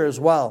up here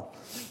as well.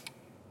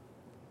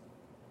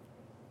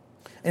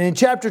 And in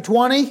chapter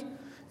 20,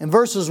 in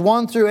verses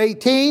 1 through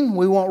 18,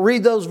 we won't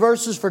read those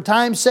verses for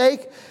time's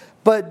sake,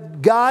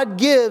 but God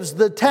gives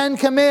the 10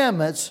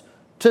 commandments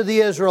to the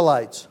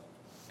Israelites.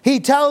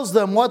 He tells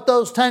them what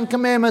those 10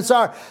 commandments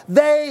are.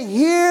 They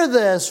hear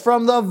this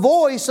from the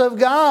voice of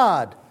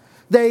God.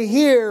 They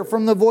hear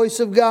from the voice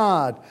of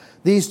God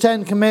these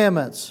 10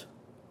 commandments.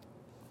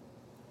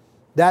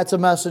 That's a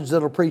message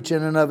that'll preach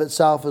in and of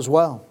itself as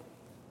well.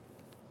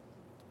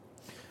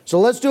 So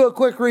let's do a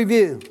quick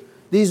review.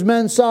 These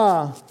men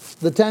saw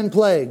the 10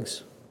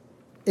 plagues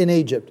in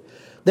Egypt.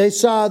 They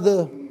saw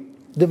the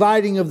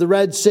dividing of the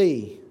Red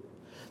Sea.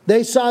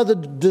 They saw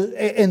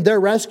in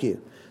their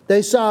rescue.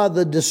 They saw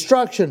the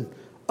destruction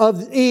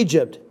of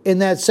Egypt in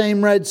that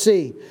same Red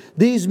Sea.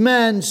 These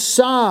men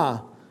saw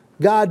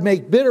God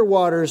make bitter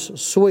waters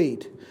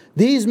sweet.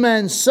 These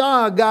men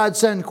saw God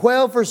send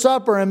quail for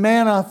supper and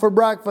manna for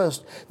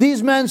breakfast.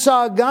 These men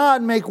saw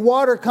God make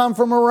water come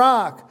from a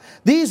rock.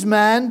 These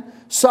men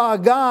saw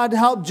God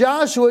help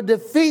Joshua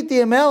defeat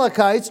the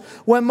Amalekites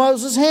when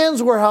Moses'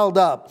 hands were held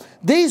up.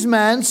 These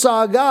men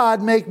saw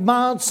God make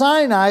Mount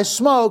Sinai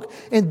smoke.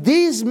 And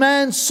these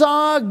men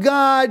saw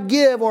God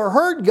give, or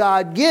heard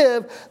God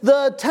give,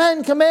 the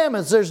 10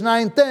 commandments. There's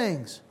 9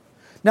 things.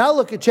 Now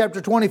look at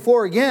chapter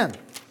 24 again,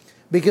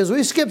 because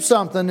we skipped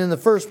something in the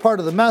first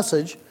part of the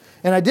message.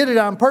 And I did it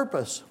on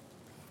purpose,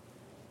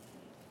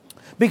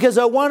 because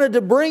I wanted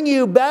to bring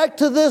you back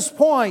to this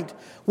point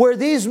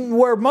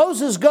where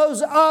Moses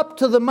goes up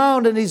to the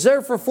mount and he's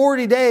there for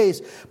 40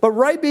 days. But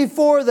right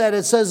before that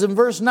it says in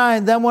verse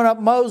 9, then went up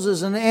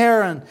Moses and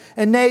Aaron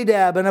and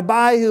Nadab and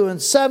Abihu and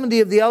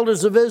 70 of the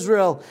elders of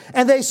Israel.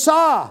 And they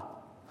saw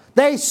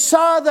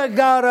the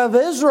God of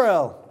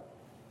Israel.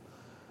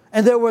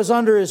 And there was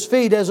under his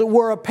feet, as it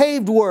were, a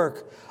paved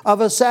work of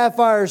a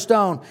sapphire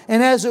stone,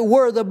 and as it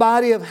were, the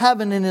body of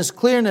heaven in his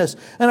clearness.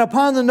 And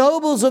upon the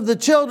nobles of the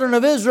children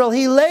of Israel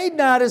he laid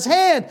not his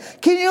hand.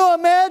 Can you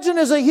imagine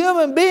as a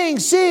human being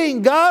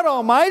seeing God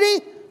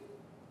Almighty?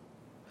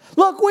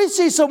 Look, we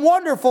see some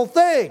wonderful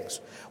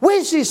things.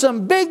 We see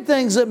some big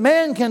things that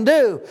man can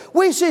do.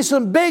 We see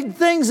some big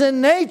things in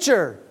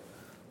nature.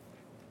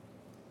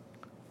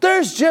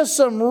 There's just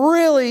some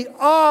really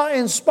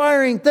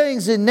awe-inspiring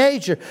things in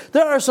nature.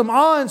 There are some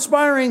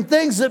awe-inspiring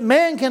things that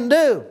man can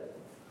do.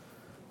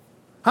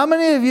 How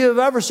many of you have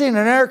ever seen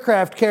an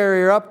aircraft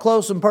carrier up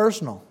close and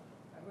personal?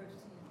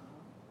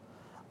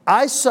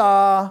 I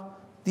saw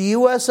the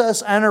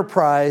USS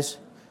Enterprise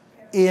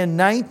in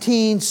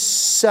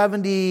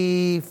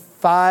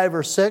 1975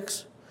 or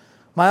 6.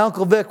 My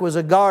Uncle Vic was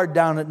a guard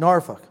down at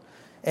Norfolk.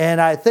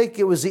 And I think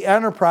it was the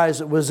Enterprise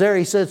that was there.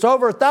 He said, it's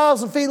over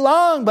 1,000 feet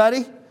long,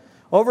 buddy.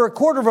 Over a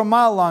quarter of a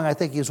mile long, I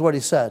think is what he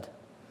said.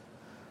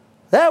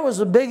 That was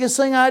the biggest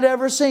thing I'd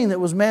ever seen that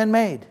was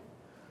man-made.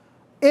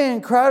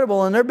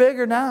 Incredible, and they're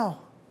bigger now.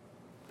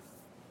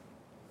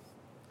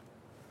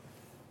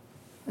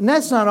 And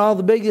that's not all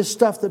the biggest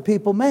stuff that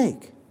people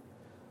make.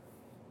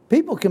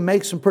 People can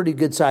make some pretty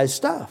good-sized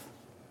stuff.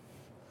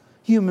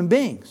 Human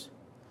beings.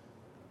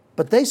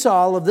 But they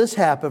saw all of this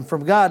happen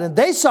from God, and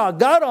they saw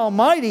God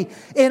Almighty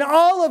in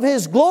all of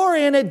His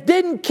glory, and it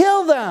didn't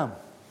kill them.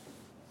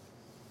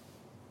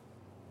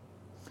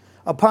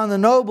 Upon the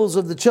nobles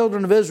of the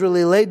children of Israel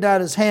he laid not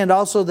his hand.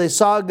 Also they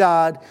saw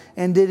God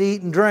and did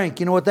eat and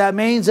drink. You know what that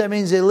means? That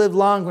means they lived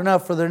long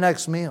enough for their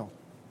next meal.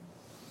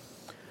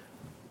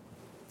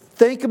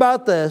 Think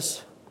about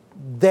this.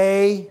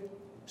 They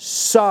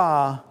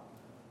saw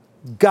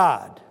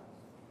God.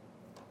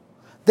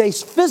 They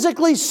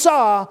physically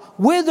saw,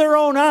 with their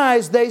own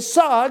eyes, they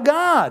saw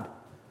God.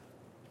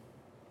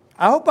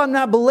 I hope I'm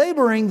not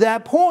belaboring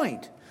that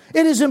point.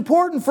 It is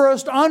important for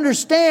us to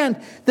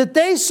understand that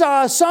they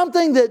saw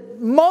something that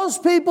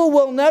most people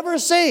will never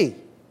see.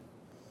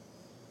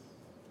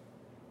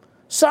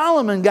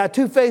 Solomon got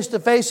 2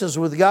 face-to-faces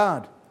with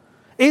God.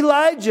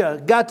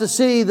 Elijah got to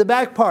see the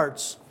back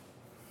parts.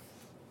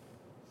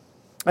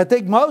 I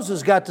think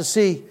Moses got to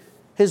see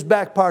his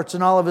back parts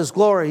in all of his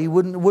glory. He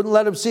wouldn't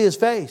let him see his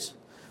face.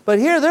 But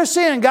here they're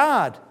seeing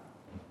God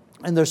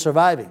and they're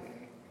surviving.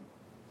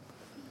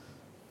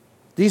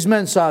 These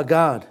men saw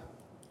God.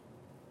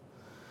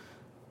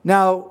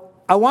 Now,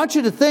 I want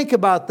you to think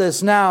about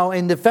this now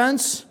in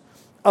defense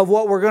of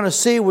what we're going to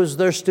see was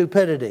their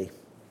stupidity.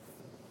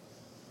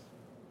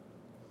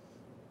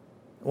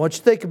 I want you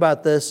to think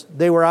about this.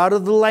 They were out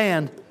of the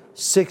land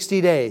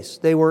 60 days.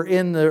 They were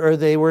in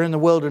the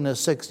wilderness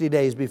 60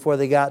 days before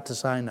they got to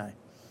Sinai.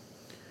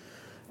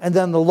 And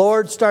then the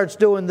Lord starts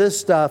doing this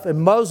stuff,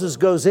 and Moses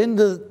goes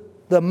into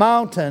the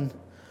mountain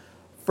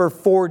for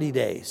 40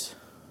 days.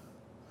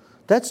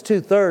 That's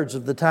 2/3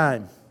 of the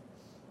time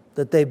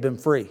that they've been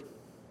free.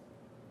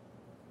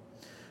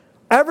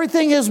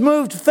 Everything has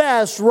moved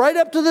fast right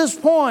up to this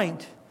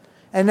point,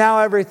 and now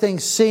everything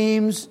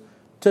seems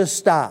to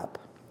stop.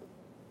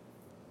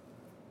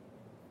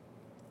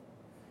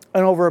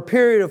 And over a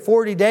period of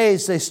 40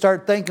 days, they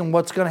start thinking,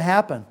 what's going to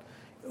happen?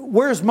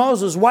 Where's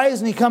Moses? Why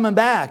isn't he coming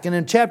back? And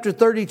in chapter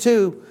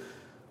 32,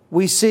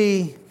 we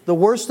see the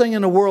worst thing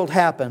in the world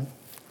happen.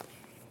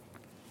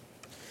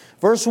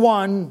 Verse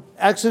 1,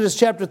 Exodus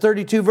chapter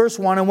 32, verse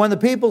 1, and when the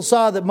people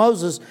saw that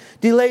Moses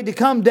delayed to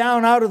come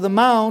down out of the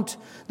mount,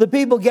 the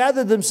people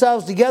gathered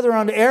themselves together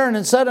unto Aaron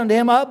and said unto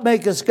him, Up,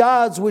 make us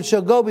gods, which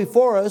shall go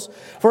before us.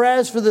 For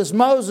as for this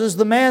Moses,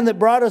 the man that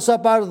brought us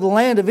up out of the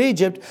land of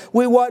Egypt,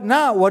 we wot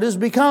not what is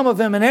become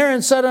of him. And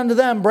Aaron said unto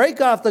them, Break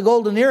off the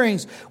golden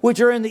earrings which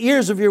are in the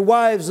ears of your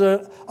wives,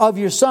 of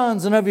your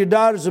sons and of your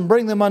daughters, and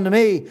bring them unto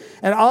me.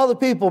 And all the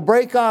people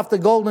brake off the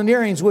golden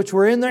earrings which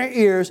were in their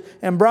ears,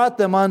 and brought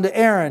them unto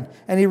Aaron.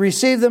 And he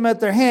received them at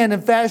their hand,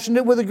 and fashioned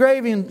it with a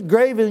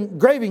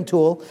graving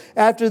tool.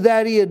 After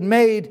that he had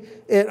made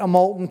it a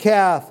molten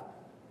calf.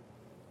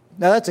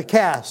 Now that's a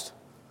cast.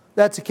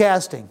 That's a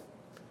casting.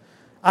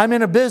 I'm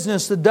in a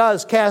business that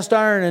does cast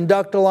iron and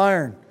ductile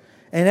iron.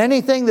 And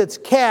anything that's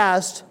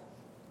cast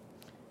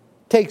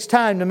takes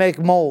time to make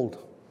a mold.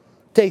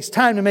 Takes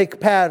time to make a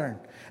pattern.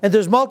 And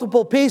there's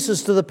multiple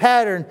pieces to the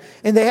pattern,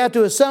 and they have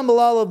to assemble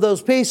all of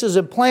those pieces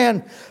and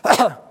plan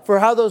for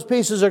how those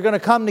pieces are going to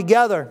come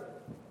together.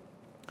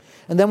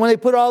 And then when they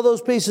put all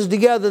those pieces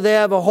together, they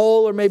have a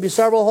hole or maybe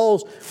several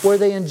holes where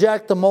they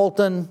inject the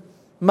molten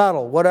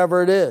metal,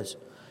 whatever it is.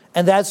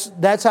 And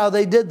that's how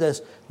they did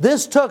this.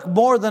 This took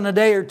more than a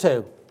day or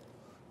two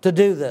to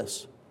do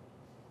this.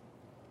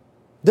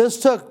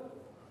 This took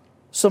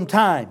some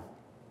time.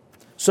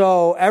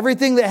 So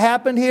everything that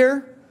happened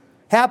here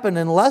happened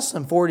in less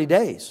than 40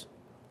 days.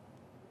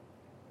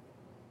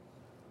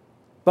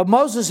 But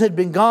Moses had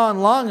been gone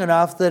long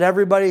enough that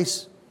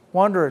everybody's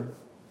wondering,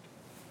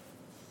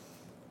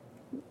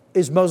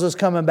 is Moses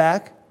coming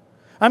back?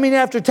 I mean,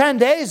 after 10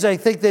 days, I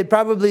think they'd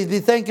probably be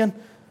thinking,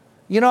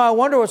 I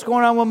wonder what's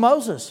going on with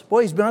Moses.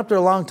 Boy, he's been up there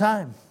a long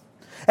time.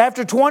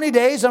 After 20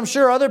 days, I'm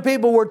sure other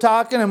people were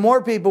talking and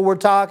more people were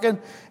talking.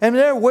 And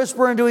they're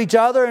whispering to each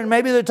other and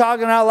maybe they're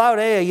talking out loud,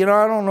 hey, I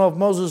don't know if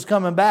Moses is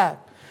coming back.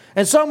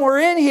 And somewhere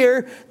in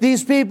here,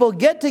 these people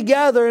get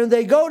together and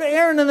they go to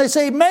Aaron and they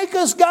say, make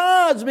us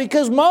gods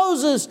because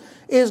Moses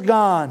is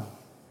gone.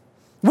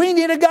 We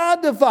need a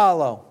God to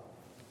follow.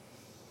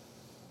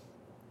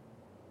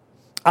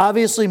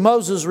 Obviously,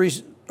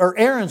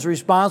 Aaron's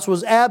response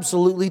was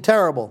absolutely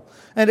terrible.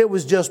 And it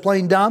was just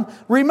plain dumb.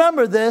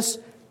 Remember this,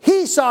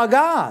 he saw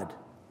God.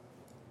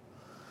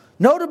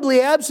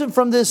 Notably absent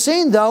from this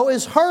scene, though,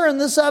 is Hur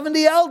and the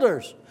 70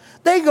 elders.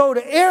 They go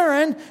to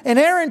Aaron, and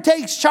Aaron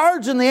takes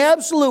charge in the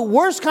absolute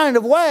worst kind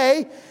of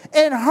way,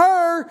 and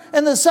Hur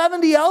and the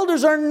 70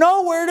 elders are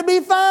nowhere to be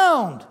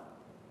found.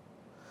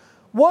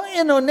 What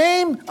in the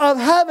name of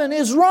heaven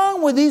is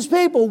wrong with these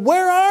people?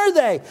 Where are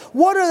they?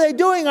 What are they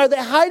doing? Are they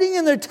hiding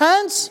in their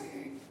tents?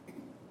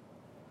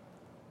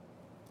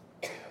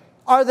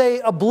 Are they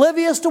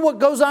oblivious to what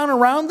goes on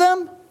around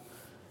them?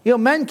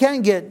 Men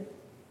can get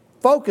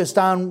focused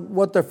on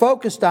what they're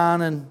focused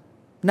on and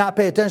not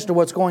pay attention to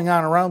what's going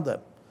on around them.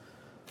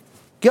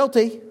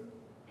 Guilty.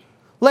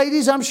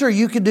 Ladies, I'm sure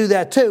you could do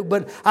that too,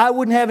 but I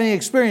wouldn't have any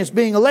experience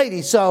being a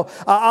lady, so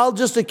I'll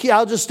just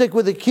stick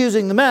with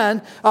accusing the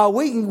men.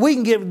 We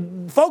can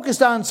get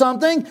focused on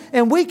something,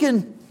 and we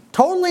can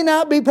totally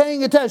not be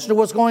paying attention to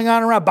what's going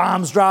on around,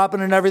 bombs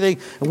dropping and everything.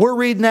 And we're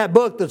reading that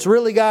book that's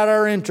really got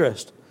our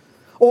interest.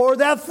 Or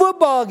that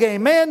football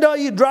game. Man, don't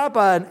you drop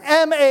an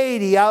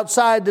M80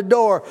 outside the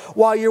door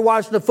while you're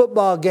watching the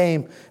football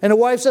game. And the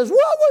wife says,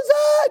 what was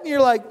that? And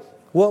you're like,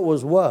 what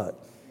was what?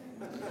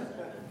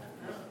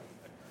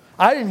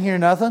 I didn't hear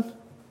nothing.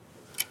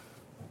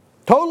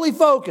 Totally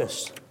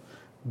focused.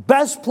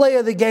 Best play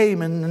of the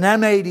game, and an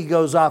M80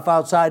 goes off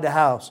outside the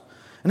house.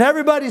 And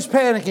everybody's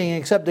panicking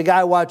except the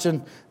guy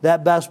watching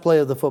that best play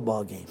of the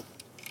football game.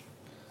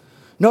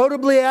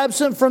 Notably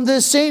absent from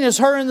this scene is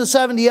Hur and the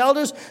 70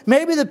 elders.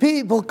 Maybe the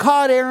people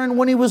caught Aaron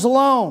when he was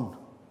alone.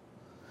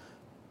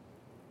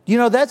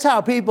 That's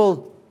how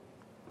people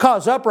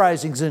cause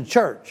uprisings in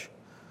church.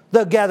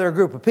 They'll gather a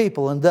group of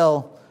people and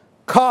they'll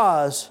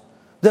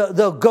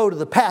go to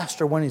the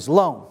pastor when he's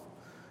alone.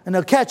 And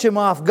they'll catch him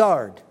off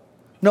guard.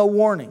 No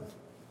warning.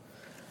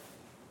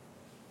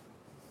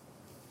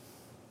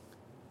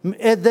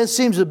 This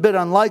seems a bit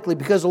unlikely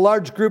because a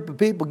large group of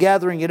people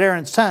gathering at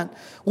Aaron's tent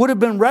would have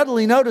been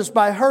readily noticed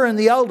by Hur and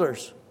the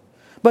elders.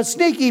 But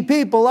sneaky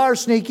people are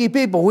sneaky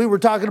people. We were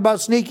talking about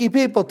sneaky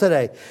people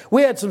today.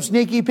 We had some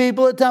sneaky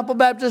people at Temple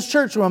Baptist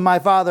Church when my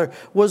father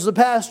was the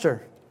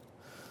pastor.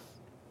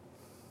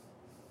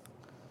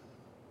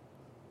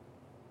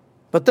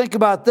 But think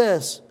about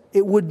this.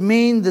 It would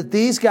mean that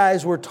these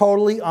guys were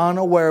totally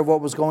unaware of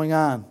what was going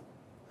on.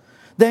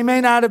 They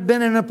may not have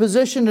been in a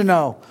position to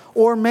know.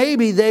 Or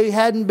maybe they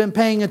hadn't been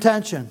paying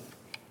attention.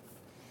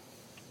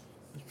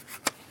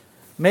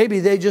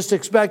 Maybe they just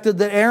expected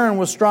that Aaron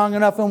was strong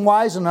enough and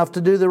wise enough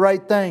to do the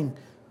right thing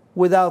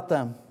without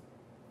them.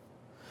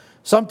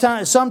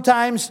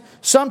 Sometimes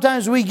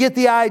we get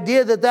the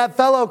idea that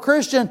fellow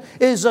Christian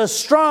is a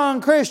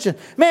strong Christian.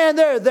 Man,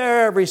 they're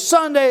there every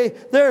Sunday.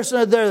 They're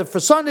there for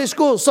Sunday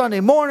school, Sunday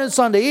morning,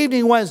 Sunday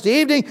evening,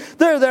 Wednesday evening.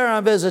 They're there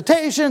on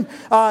visitation.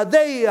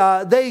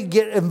 They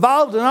get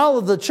involved in all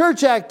of the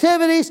church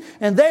activities,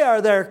 and they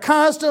are there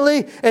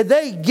constantly. And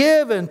they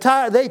give and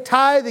tithe. They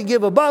tithe and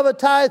give above a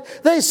tithe.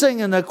 They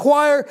sing in the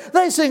choir.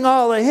 They sing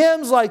all the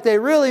hymns like they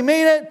really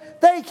mean it.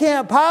 They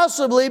can't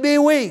possibly be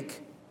weak.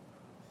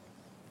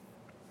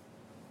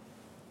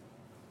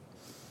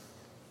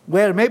 We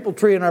had a maple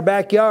tree in our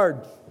backyard.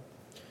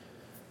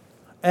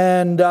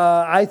 And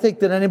I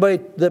think that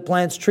anybody that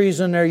plants trees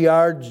in their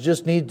yards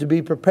just needs to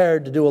be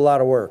prepared to do a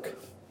lot of work.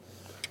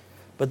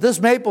 But this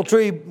maple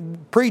tree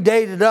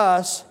predated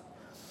us.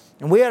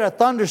 And we had a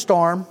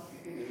thunderstorm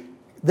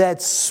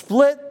that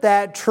split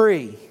that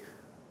tree.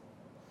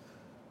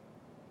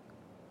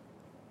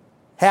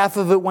 Half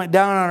of it went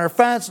down on our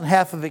fence and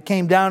half of it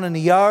came down in the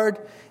yard.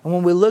 And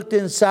when we looked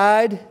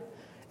inside,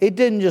 it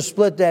didn't just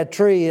split that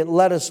tree. It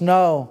let us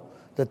know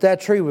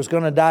that tree was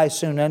going to die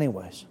soon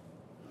anyways.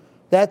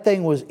 That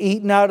thing was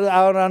eaten out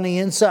on the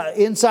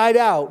inside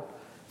out.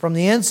 From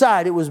the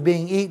inside, it was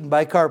being eaten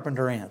by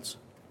carpenter ants.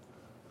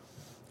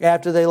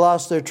 After they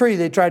lost their tree,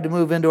 they tried to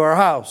move into our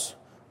house.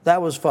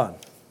 That was fun.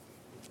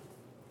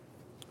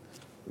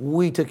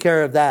 We took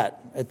care of that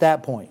at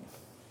that point.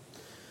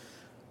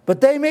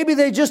 But maybe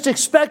they just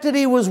expected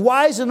he was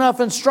wise enough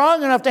and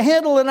strong enough to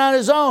handle it on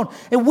his own.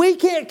 And we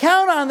can't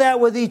count on that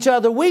with each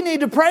other. We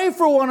need to pray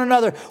for one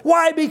another.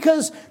 Why?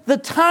 Because the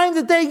time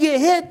that they get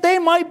hit, they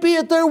might be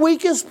at their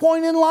weakest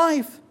point in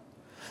life.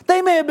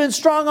 They may have been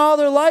strong all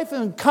their life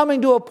and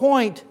coming to a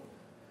point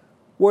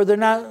where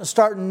they're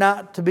starting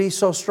not to be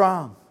so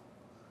strong.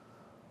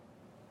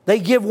 They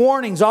give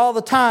warnings all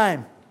the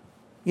time.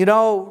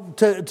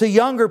 To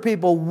younger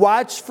people,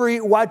 watch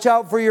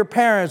out for your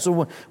parents.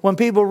 When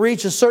people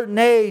reach a certain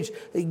age,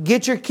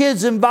 get your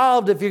kids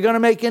involved if you're going to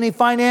make any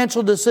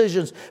financial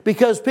decisions,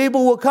 because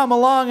people will come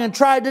along and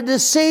try to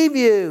deceive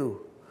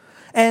you.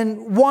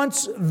 And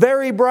once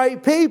very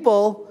bright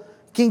people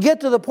can get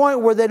to the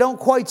point where they don't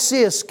quite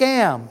see a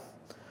scam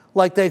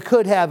like they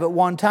could have at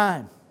one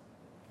time.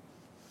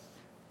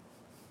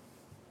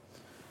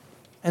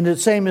 And the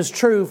same is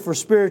true for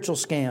spiritual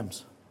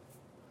scams.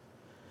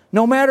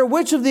 No matter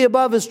which of the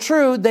above is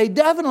true, they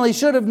definitely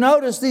should have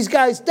noticed, these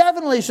guys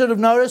definitely should have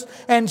noticed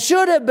and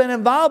should have been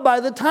involved by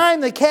the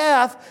time the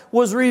calf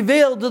was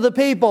revealed to the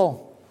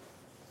people.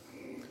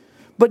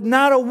 But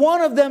not a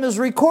one of them is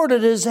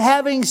recorded as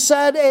having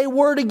said a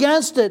word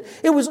against it.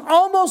 It was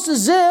almost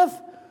as if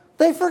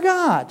they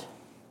forgot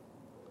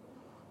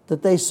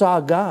that they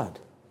saw God.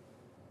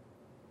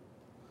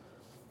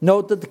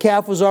 Note that the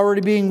calf was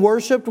already being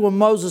worshipped when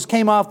Moses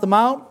came off the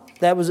mount.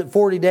 That was at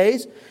 40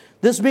 days.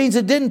 This means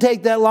it didn't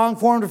take that long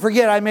for him to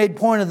forget. I made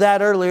point of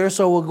that earlier,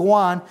 so we'll go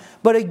on.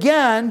 But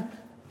again,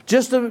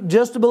 just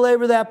to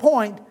belabor that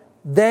point,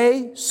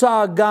 they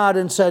saw God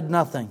and said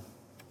nothing.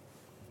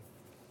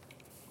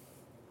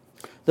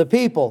 The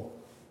people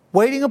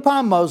waiting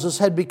upon Moses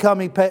had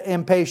become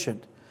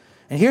impatient.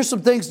 And here's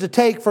some things to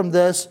take from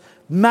this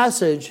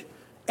message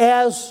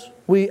as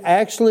we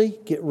actually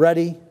get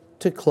ready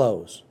to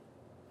close.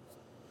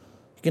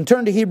 You can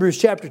turn to Hebrews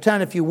chapter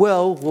 10 if you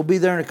will. We'll be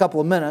there in a couple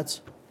of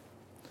minutes.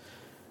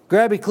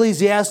 Grab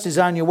Ecclesiastes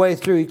on your way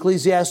through,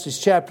 Ecclesiastes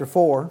chapter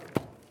 4.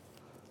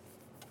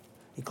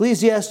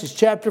 Ecclesiastes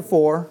chapter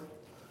 4.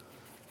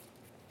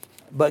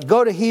 But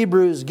go to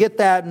Hebrews, get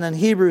that, and then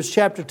Hebrews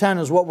chapter 10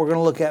 is what we're going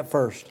to look at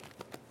first.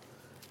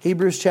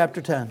 Hebrews chapter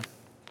 10.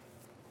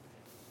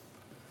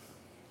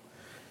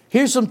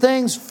 Here's some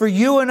things for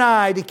you and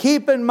I to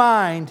keep in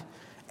mind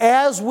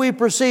as we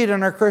proceed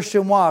in our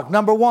Christian walk.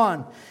 Number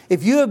one,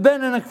 if you have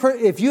been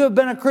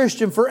a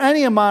Christian for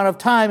any amount of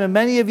time, and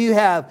many of you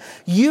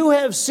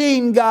have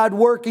seen God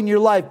work in your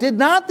life. Did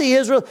not the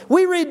Israelites?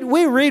 We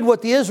read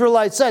what the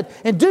Israelites said,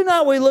 and do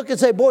not we look and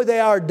say, boy, they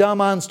are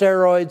dumb on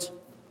steroids?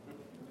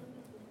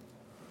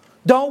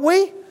 Don't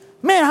we?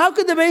 Man, how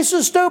could they be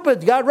so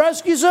stupid? God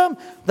rescues them,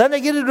 then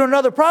they get into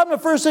another problem.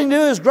 The first thing to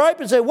do is gripe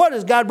and say, what,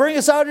 does God bring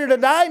us out here to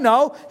die?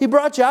 No, He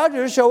brought you out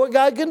here to show what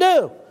God can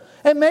do.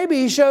 And maybe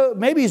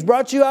He's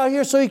brought you out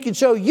here so He can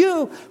show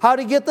you how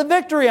to get the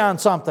victory on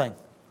something.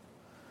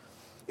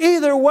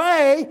 Either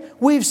way,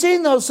 we've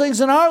seen those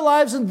things in our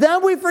lives, and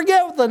then we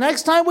forget the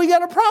next time we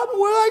get a problem.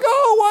 We're like,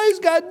 oh, why is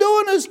God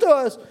doing this to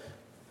us?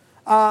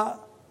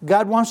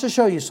 God wants to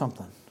show you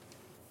something.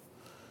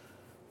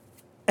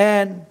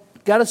 And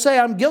got to say,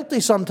 I'm guilty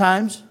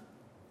sometimes.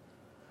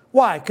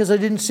 Why? Because I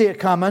didn't see it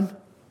coming.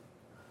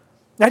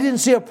 I didn't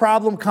see a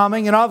problem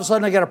coming, and all of a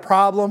sudden I got a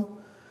problem.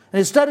 And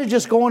instead of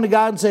just going to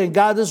God and saying,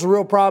 God, this is a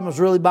real problem. It's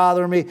really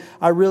bothering me.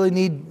 I really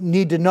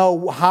need to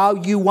know how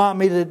you want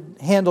me to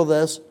handle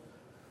this.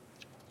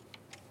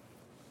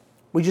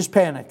 We just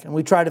panic and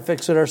we try to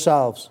fix it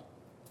ourselves.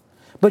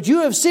 But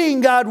you have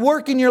seen God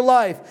work in your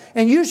life.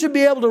 And you should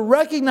be able to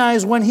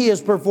recognize when He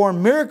has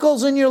performed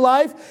miracles in your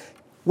life,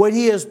 when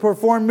He has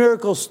performed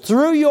miracles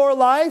through your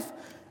life,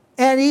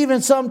 and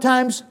even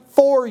sometimes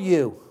for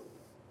you.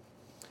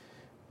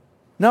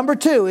 Number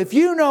two, if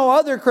you know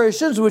other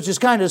Christians, which is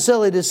kind of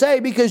silly to say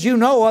because you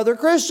know other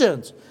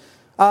Christians,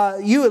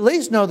 you at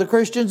least know the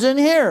Christians in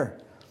here,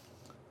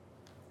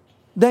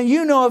 then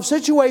you know of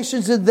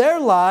situations in their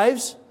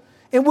lives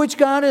in which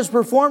God has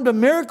performed a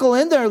miracle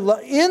in their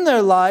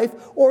life,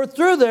 or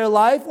through their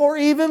life, or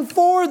even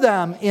for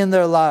them in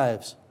their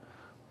lives.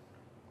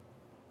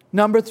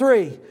 Number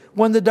three,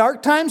 when the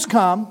dark times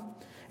come,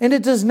 and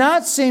it does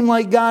not seem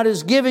like God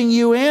is giving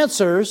you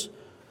answers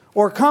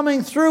or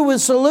coming through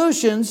with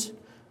solutions,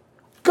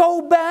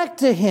 go back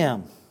to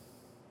Him.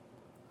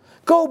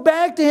 Go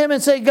back to Him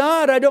and say,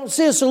 God, I don't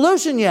see a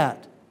solution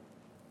yet.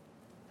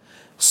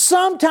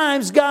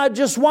 Sometimes God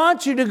just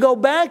wants you to go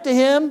back to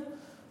Him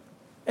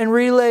and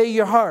relay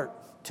your heart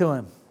to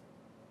Him.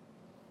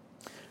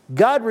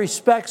 God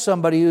respects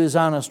somebody who is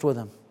honest with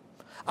Him.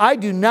 I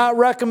do not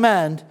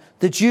recommend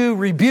that you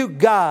rebuke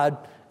God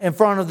in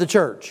front of the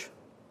church.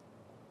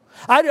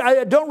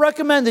 I don't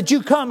recommend that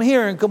you come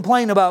here and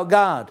complain about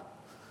God.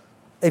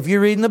 If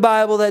you're reading the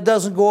Bible, that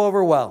doesn't go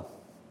over well.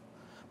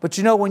 But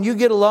you know, when you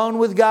get alone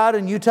with God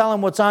and you tell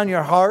Him what's on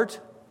your heart,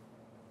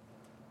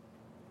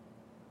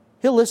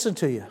 He'll listen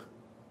to you.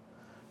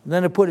 And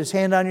then He'll put His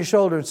hand on your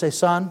shoulder and say,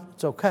 son,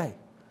 it's okay.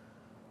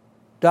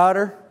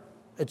 Daughter,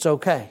 it's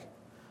okay.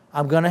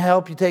 I'm going to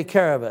help you take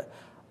care of it.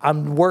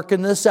 I'm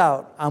working this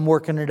out. I'm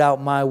working it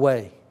out my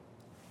way.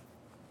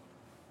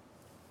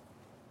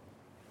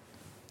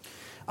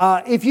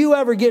 If you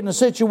ever get in a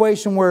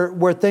situation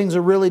where things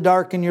are really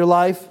dark in your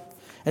life,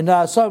 and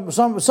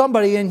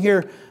somebody in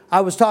here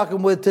I was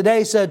talking with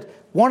today said,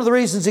 one of the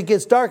reasons it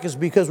gets dark is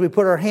because we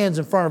put our hands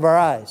in front of our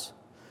eyes.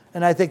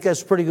 And I think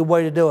that's a pretty good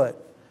way to do it.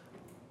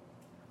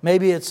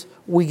 Maybe it's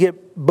we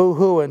get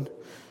boo-hooing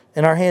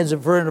and our hands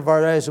in front of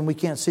our eyes and we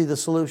can't see the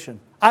solution.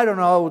 I don't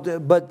know,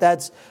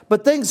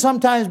 but things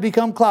sometimes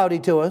become cloudy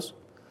to us.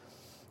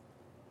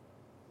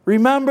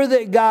 Remember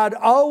that God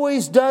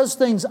always does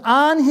things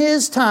on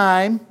His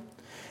time,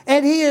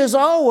 and He is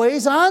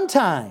always on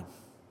time.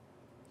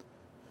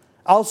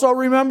 Also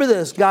remember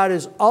this, God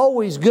is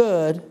always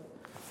good,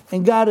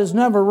 and God is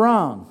never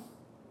wrong.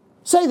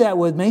 Say that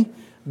with me.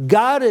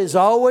 God is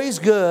always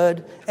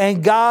good,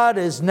 and God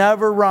is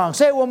never wrong.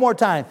 Say it one more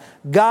time.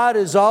 God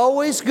is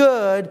always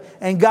good,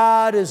 and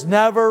God is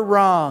never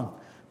wrong.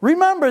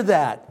 Remember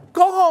that.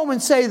 Go home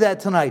and say that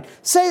tonight.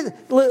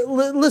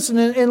 Listen,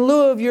 in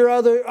lieu of your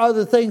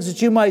other things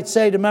that you might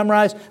say to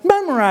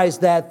memorize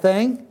that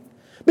thing.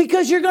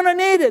 Because you're going to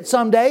need it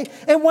someday.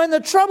 And when the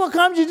trouble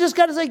comes, you just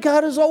got to say,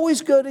 God is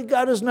always good and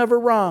God is never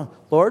wrong.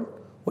 Lord,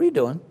 what are you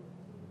doing?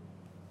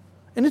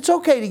 And it's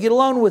okay to get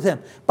alone with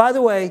Him. By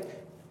the way,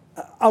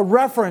 a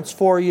reference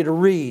for you to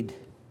read.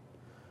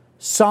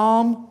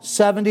 Psalm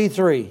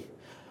 73.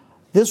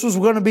 This was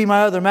going to be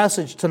my other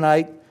message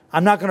tonight.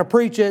 I'm not going to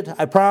preach it,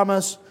 I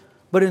promise.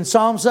 But in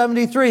Psalm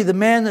 73, the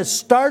man that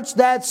starts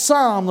that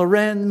psalm, the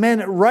man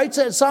that writes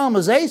that psalm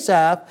is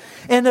Asaph.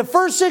 In the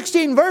first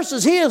 16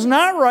 verses, he is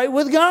not right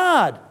with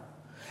God.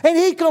 And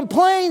he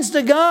complains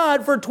to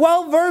God for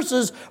 12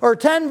 verses or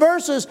 10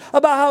 verses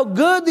about how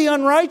good the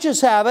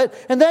unrighteous have it.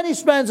 And then he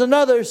spends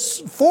another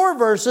 4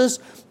 verses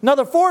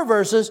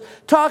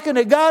talking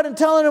to God and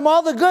telling Him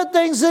all the good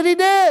things that he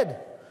did.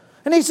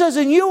 And he says,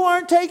 and you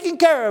aren't taking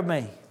care of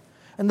me.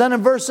 And then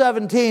in verse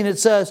 17 it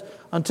says,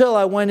 until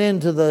I went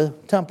into the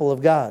temple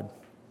of God,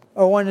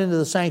 or went into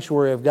the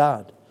sanctuary of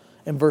God,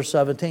 in verse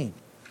 17.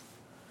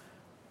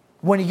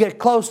 When you get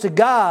close to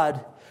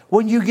God,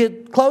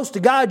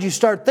 you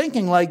start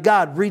thinking like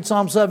God. Read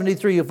Psalm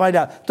 73, you'll find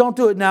out. Don't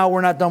do it now,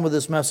 we're not done with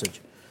this message.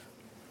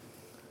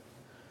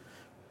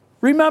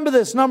 Remember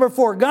this, number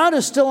 4, God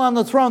is still on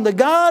the throne. The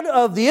God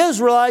of the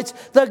Israelites,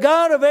 the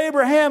God of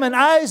Abraham and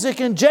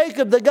Isaac and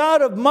Jacob, the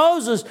God of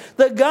Moses,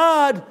 the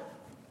God,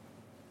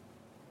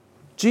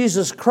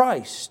 Jesus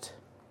Christ,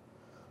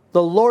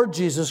 the Lord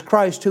Jesus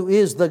Christ, who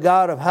is the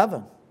God of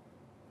heaven,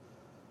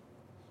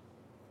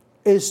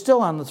 is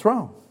still on the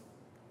throne.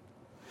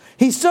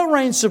 He still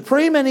reigns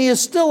supreme and He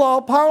is still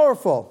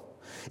all-powerful.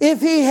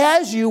 If He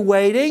has you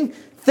waiting,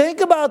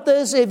 think about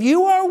this. If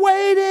you are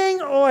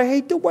waiting, I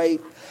hate to wait.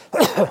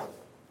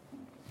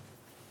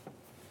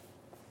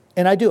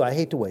 And I do, I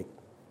hate to wait.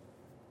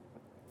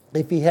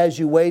 If He has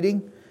you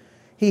waiting,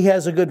 He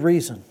has a good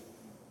reason.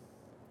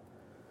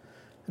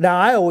 Now,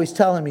 I always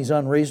tell Him He's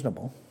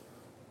unreasonable.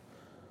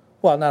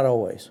 Well, not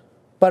always.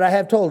 But I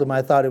have told Him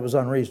I thought it was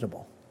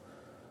unreasonable.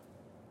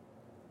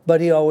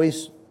 But He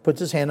always puts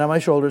His hand on my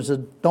shoulder and says,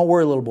 don't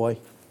worry, little boy.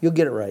 You'll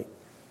get it right.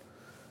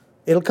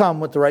 It'll come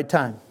with the right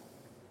time.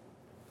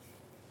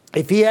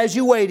 If He has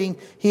you waiting,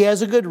 He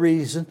has a good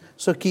reason,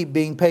 so keep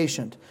being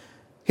patient.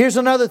 Here's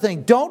another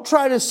thing. Don't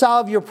try to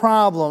solve your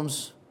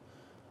problems.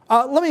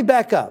 Let me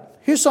back up.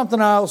 Here's something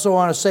I also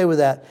want to say with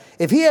that.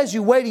 If He has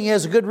you waiting, He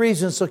has a good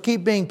reason, so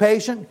keep being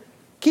patient.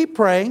 Keep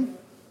praying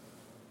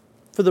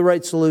for the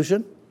right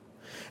solution.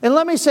 And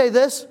let me say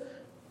this.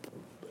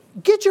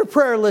 Get your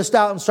prayer list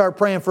out and start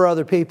praying for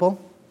other people.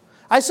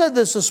 I said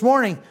this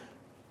morning.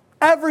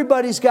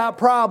 Everybody's got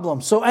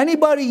problems. So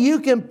anybody you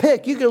can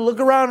pick, you can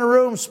look around the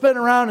room, spin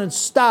around and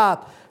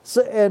stop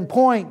and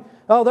point.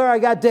 Oh, there I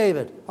got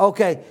David.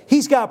 Okay,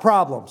 he's got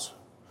problems.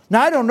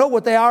 Now, I don't know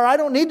what they are. I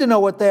don't need to know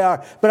what they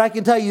are. But I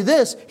can tell you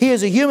this. He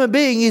is a human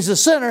being. He's a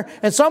sinner.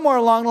 And somewhere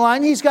along the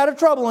line, he's got a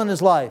trouble in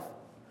his life.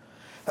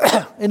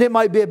 And it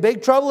might be a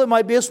big trouble. It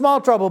might be a small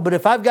trouble. But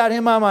if I've got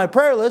him on my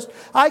prayer list,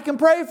 I can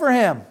pray for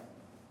him.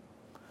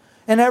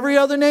 And every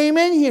other name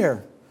in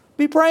here,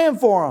 be praying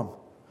for them.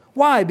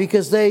 Why?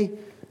 Because they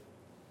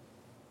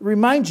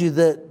remind you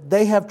that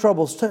they have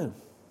troubles too.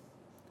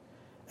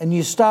 And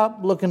you stop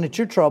looking at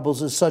your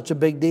troubles as such a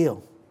big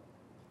deal.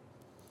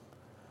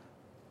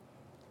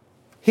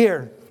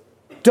 Here,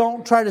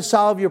 don't try to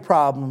solve your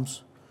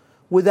problems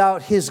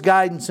without His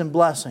guidance and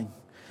blessing.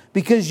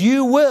 Because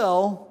you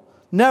will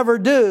never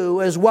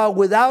do as well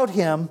without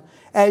Him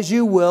as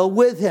you will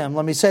with Him.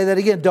 Let me say that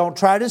again. Don't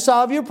try to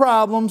solve your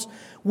problems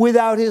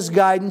without His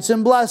guidance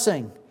and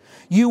blessing.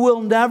 You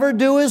will never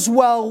do as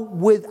well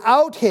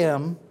without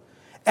Him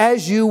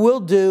as you will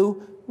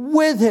do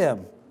with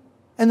Him.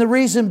 And the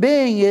reason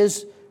being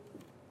is,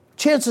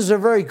 chances are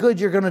very good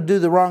you're going to do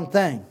the wrong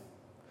thing.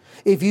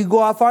 If you go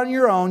off on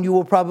your own, you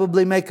will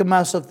probably make a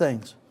mess of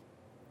things.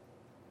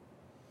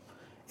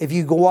 If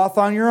you go off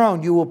on your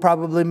own, you will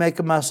probably make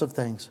a mess of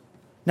things.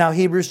 Now,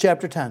 Hebrews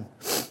chapter 10.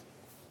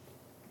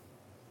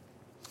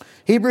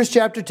 Hebrews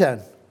chapter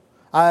 10.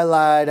 I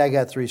lied. I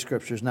got 3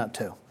 scriptures, not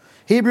 2.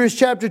 Hebrews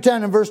chapter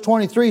 10 and verse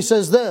 23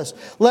 says this,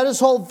 let us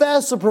hold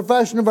fast the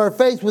profession of our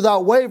faith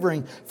without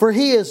wavering, for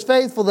He is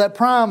faithful that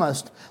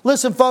promised.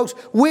 Listen, folks,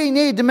 we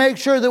need to make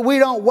sure that we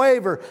don't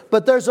waver,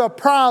 but there's a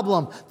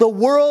problem. The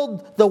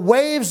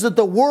waves that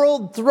the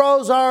world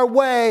throws our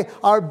way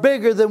are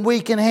bigger than we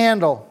can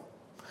handle.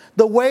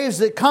 The waves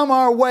that come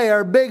our way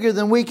are bigger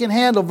than we can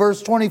handle.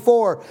 Verse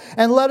 24.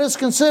 And let us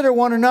consider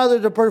one another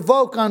to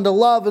provoke unto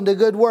love and to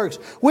good works.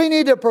 We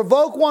need to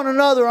provoke one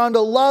another unto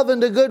love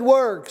and to good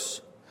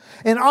works.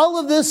 And all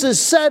of this is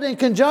said in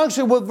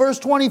conjunction with verse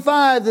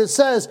 25 that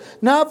says,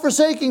 not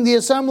forsaking the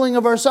assembling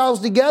of ourselves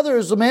together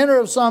as the manner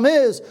of some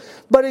is,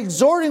 but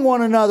exhorting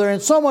one another,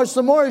 and so much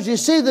the more as you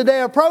see the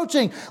day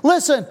approaching.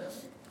 Listen,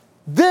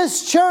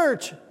 this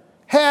church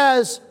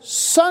has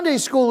Sunday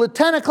school at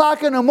 10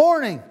 o'clock in the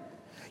morning.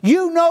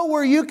 You know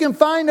where you can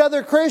find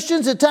other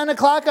Christians at 10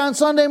 o'clock on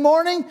Sunday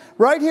morning?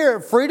 Right here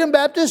at Freedom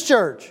Baptist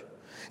Church.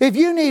 If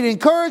you need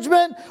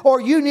encouragement, or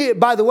you need,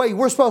 by the way,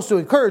 we're supposed to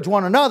encourage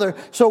one another,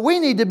 so we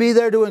need to be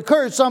there to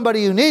encourage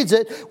somebody who needs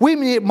it.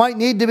 We might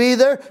need to be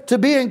there to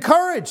be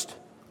encouraged.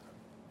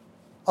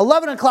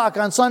 11 o'clock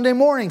on Sunday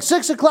morning,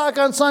 6 o'clock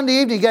on Sunday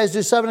evening. You guys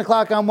do 7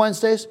 o'clock on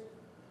Wednesdays?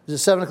 Is it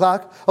 7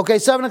 o'clock? Okay,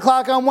 7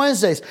 o'clock on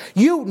Wednesdays.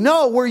 You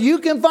know where you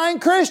can find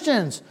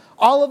Christians.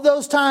 All of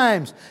those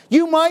times.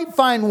 You might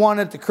find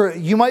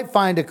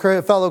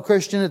a fellow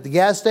Christian at the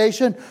gas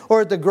station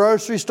or at the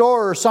grocery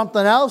store or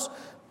something else.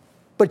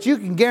 But you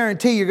can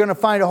guarantee you're going to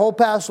find a whole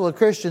passel of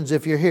Christians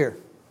if you're here.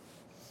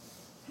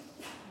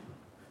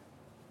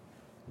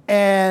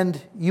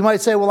 And you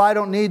might say, well, I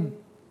don't need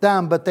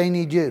them, but they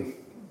need you.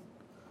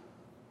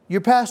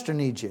 Your pastor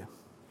needs you.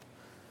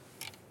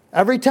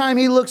 Every time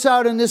he looks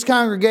out in this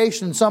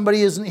congregation and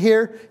somebody isn't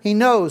here, he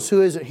knows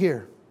who isn't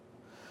here.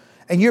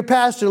 And your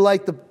pastor,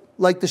 like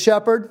the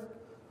shepherd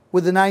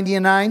with the 90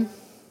 and 9,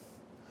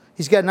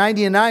 he's got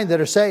 90 and 9 that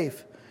are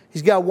safe.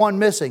 He's got one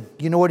missing.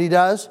 You know what he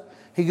does?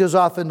 He goes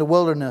off in the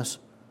wilderness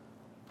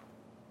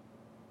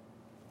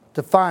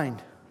to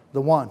find the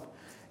one.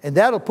 And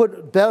that'll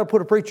put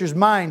a preacher's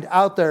mind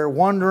out there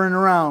wandering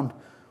around,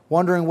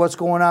 wondering what's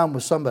going on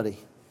with somebody.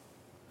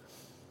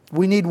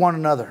 We need one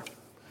another.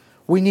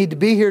 We need to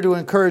be here to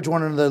encourage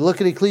one another.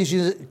 Look at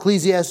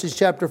Ecclesiastes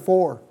chapter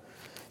 4.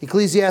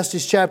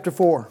 Ecclesiastes chapter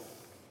 4.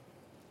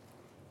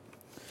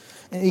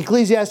 In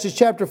Ecclesiastes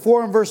chapter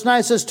 4 and verse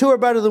 9 it says, 2 are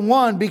better than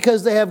one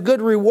because they have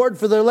good reward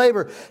for their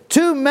labor.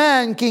 2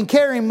 men can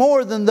carry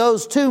more than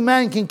those 2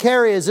 men can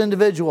carry as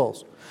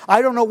individuals.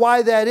 I don't know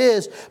why that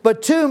is,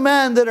 but 2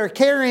 men that are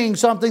carrying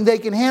something, they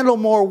can handle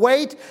more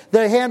weight.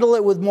 They handle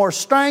it with more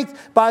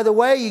strength. By the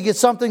way, you get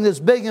something that's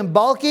big and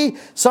bulky.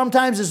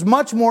 Sometimes it's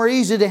much more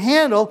easy to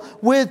handle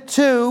with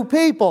 2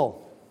 people.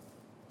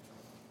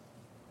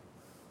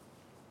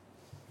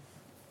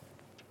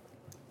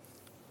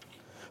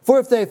 For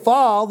if they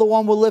fall, the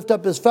one will lift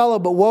up his fellow,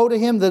 but woe to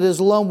him that is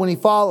alone when he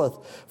falleth.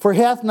 For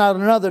he hath not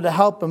another to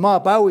help him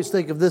up. I always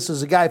think of this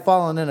as a guy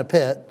falling in a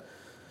pit.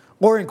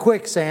 Or in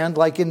quicksand,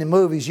 like in the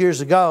movies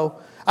years ago.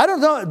 I don't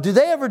know, do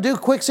they ever do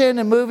quicksand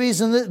in movies?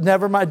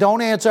 Never mind,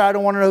 don't answer, I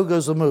don't want to know who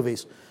goes to the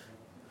movies.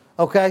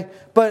 Okay?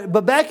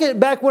 But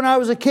back when I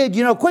was a kid,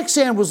 you know,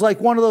 quicksand was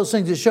like one of those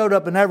things that showed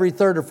up in every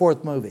 3rd or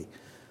 4th movie.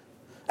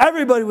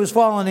 Everybody was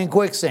falling in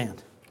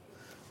quicksand.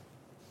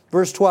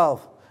 Verse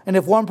 12. And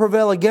if one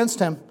prevail against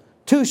him,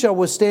 2 shall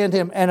withstand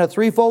him, and a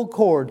 3-fold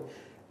cord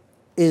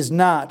is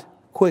not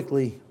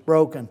quickly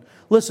broken.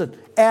 Listen,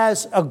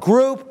 as a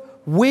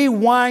group, we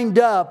wind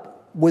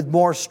up with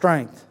more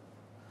strength.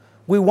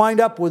 We wind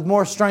up with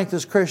more strength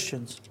as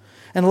Christians.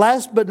 And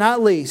last but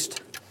not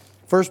least,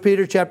 1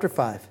 Peter chapter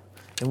 5,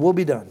 and we'll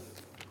be done.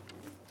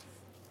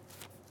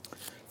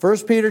 1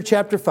 Peter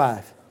chapter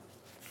 5.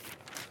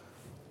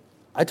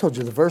 I told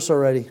you the verse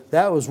already.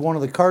 That was one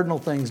of the cardinal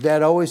things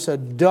Dad always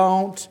said,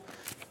 don't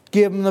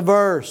give them the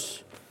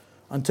verse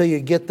until you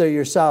get there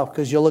yourself,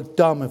 because you'll look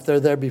dumb if they're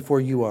there before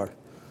you are.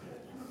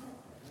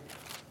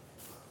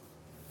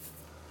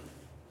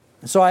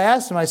 And so I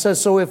asked him, I said,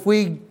 so if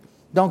we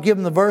don't give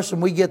them the verse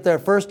and we get there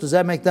first, does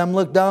that make them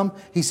look dumb?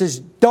 He says,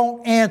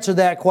 don't answer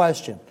that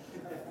question.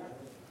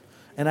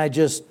 And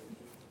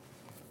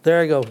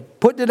there you go.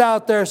 Putting it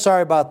out there,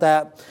 sorry about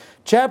that.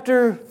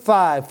 Chapter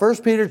 5, 1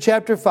 Peter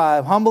chapter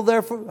 5,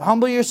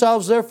 humble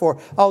yourselves therefore.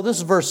 Oh, this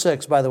is verse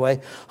 6, by the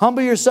way.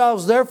 Humble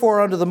yourselves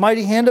therefore under the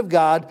mighty hand of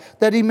God,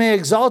 that he may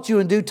exalt you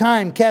in due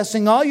time,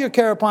 casting all your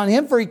care upon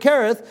him, for he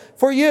careth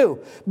for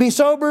you. Be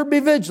sober, be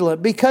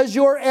vigilant, because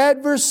your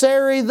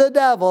adversary the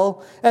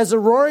devil, as a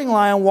roaring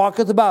lion,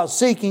 walketh about,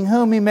 seeking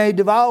whom he may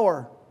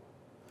devour.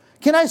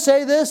 Can I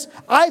say this?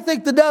 I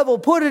think the devil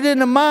put it in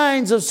the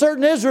minds of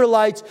certain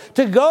Israelites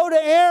to go to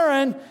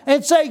Aaron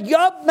and say,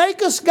 yup,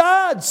 make us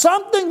God,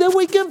 something that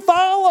we can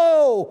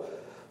follow.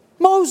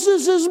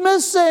 Moses is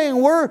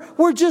missing.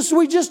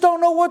 We just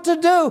don't know what to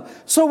do.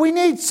 So we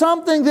need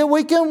something that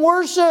we can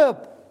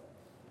worship.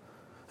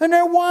 And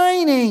they're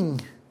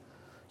whining.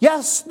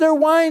 Yes, they're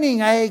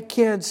whining. I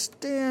can't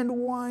stand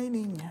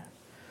whining.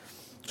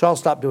 So I'll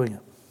stop doing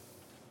it.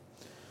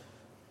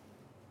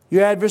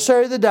 Your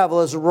adversary the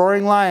devil, as a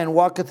roaring lion,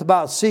 walketh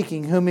about,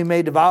 seeking whom he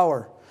may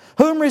devour.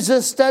 Whom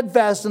resist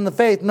steadfast in the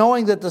faith,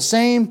 knowing that the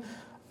same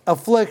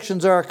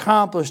afflictions are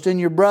accomplished in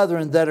your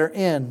brethren that are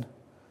in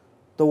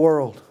the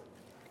world.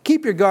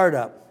 Keep your guard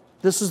up.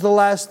 This is the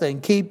last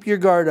thing. Keep your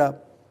guard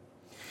up.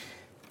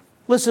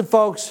 Listen,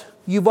 folks,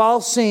 you've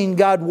all seen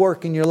God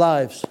work in your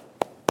lives.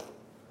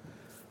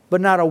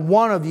 but not a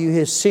one of you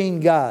has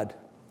seen God.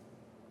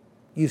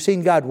 You've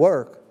seen God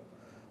work,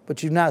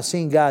 but you've not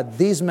seen God.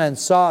 These men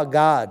saw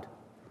God.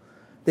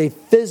 They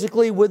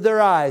physically, with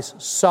their eyes,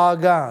 saw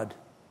God.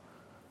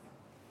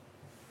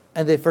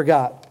 And they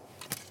forgot.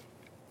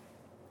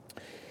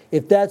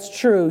 If that's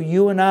true,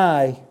 you and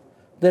I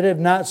that have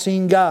not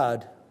seen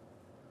God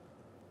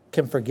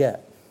can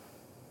forget.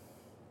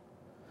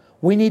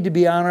 We need to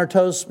be on our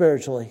toes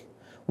spiritually.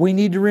 We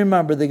need to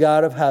remember the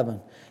God of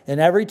heaven. And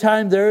every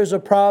time there is a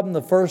problem,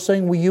 the first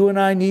thing you and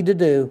I need to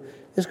do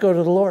is go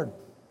to the Lord.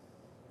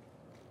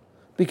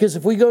 Because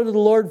if we go to the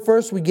Lord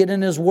first, we get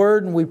in His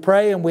Word and we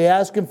pray and we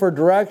ask Him for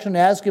direction,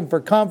 ask Him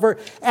for comfort,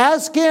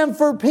 ask Him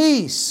for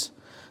peace.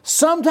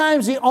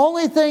 Sometimes the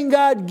only thing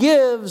God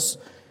gives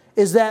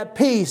is that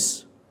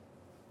peace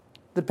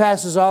that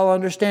passes all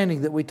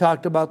understanding that we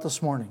talked about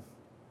this morning.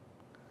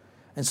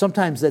 And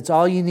sometimes that's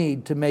all you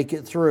need to make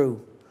it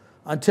through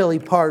until He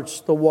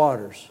parts the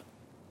waters.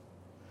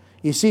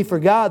 You see, for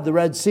God, the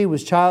Red Sea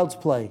was child's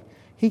play.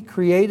 He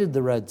created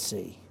the Red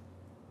Sea.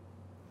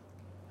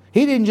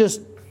 He didn't just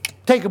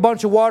take a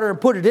bunch of water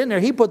and put it in there.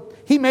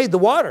 He made the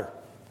water.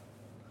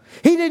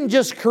 He didn't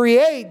just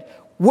create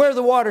where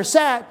the water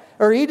sat,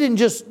 or He didn't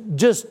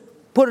just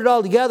put it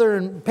all together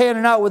and pan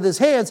it out with His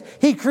hands.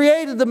 He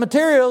created the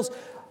materials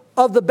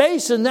of the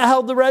basin that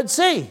held the Red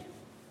Sea.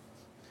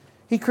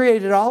 He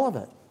created all of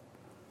it.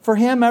 For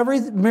Him,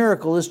 every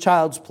miracle is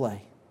child's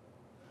play,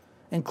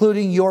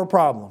 including your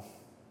problem.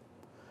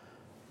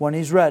 When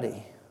He's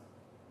ready,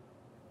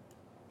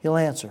 He'll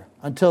answer.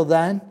 Until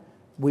then,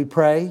 we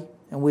pray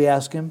and we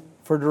ask Him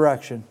for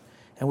direction.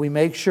 And we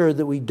make sure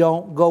that we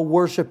don't go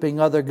worshiping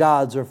other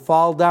gods or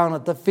fall down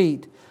at the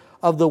feet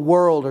of the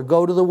world or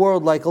go to the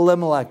world like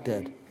Elimelech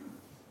did.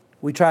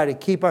 We try to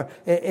keep our...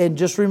 And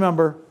just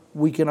remember,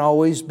 we can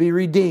always be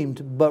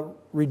redeemed, but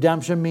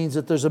redemption means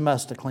that there's a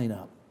mess to clean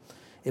up.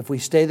 If we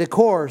stay the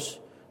course,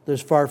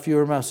 there's far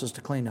fewer messes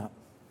to clean up.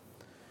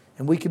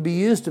 And we can be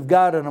used of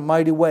God in a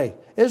mighty way.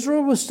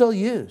 Israel was still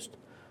used.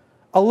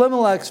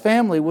 Elimelech's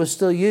family was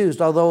still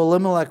used, although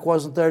Elimelech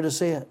wasn't there to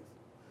see it.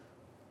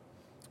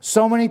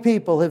 So many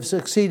people have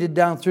succeeded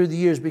down through the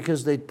years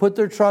because they put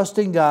their trust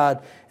in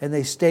God and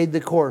they stayed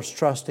the course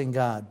trusting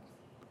God.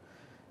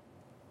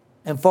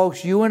 And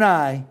folks, you and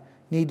I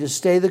need to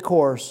stay the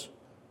course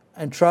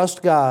and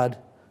trust God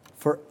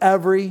for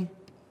every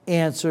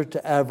answer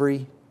to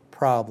every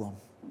problem.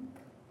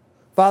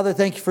 Father,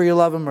 thank you for your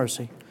love and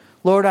mercy.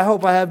 Lord, I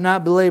hope I have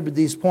not belabored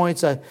these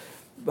points. I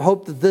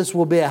hope that this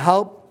will be a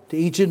help to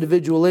each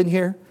individual in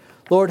here.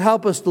 Lord,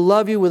 help us to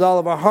love you with all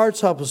of our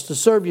hearts. Help us to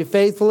serve you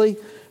faithfully.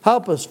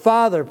 Help us,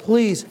 Father,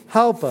 please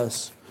help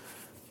us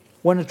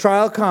when a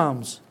trial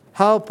comes.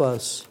 Help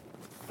us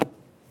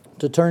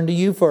to turn to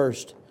you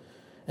first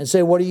and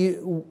say, what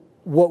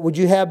would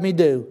you have me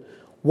do?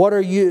 What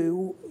do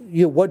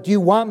you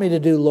want me to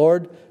do,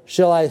 Lord?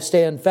 Shall I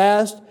stand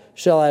fast?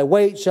 Shall I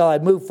wait? Shall I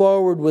move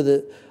forward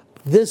with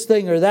this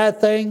thing or that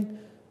thing?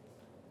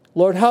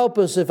 Lord, help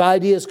us if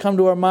ideas come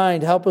to our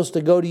mind. Help us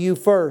to go to you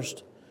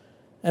first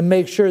and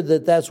make sure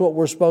that that's what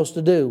we're supposed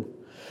to do.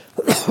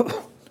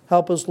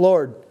 Help us,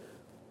 Lord,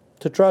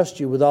 to trust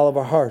you with all of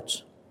our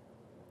hearts.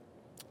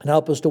 And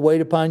help us to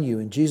wait upon you.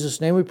 In Jesus'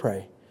 name we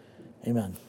pray. Amen.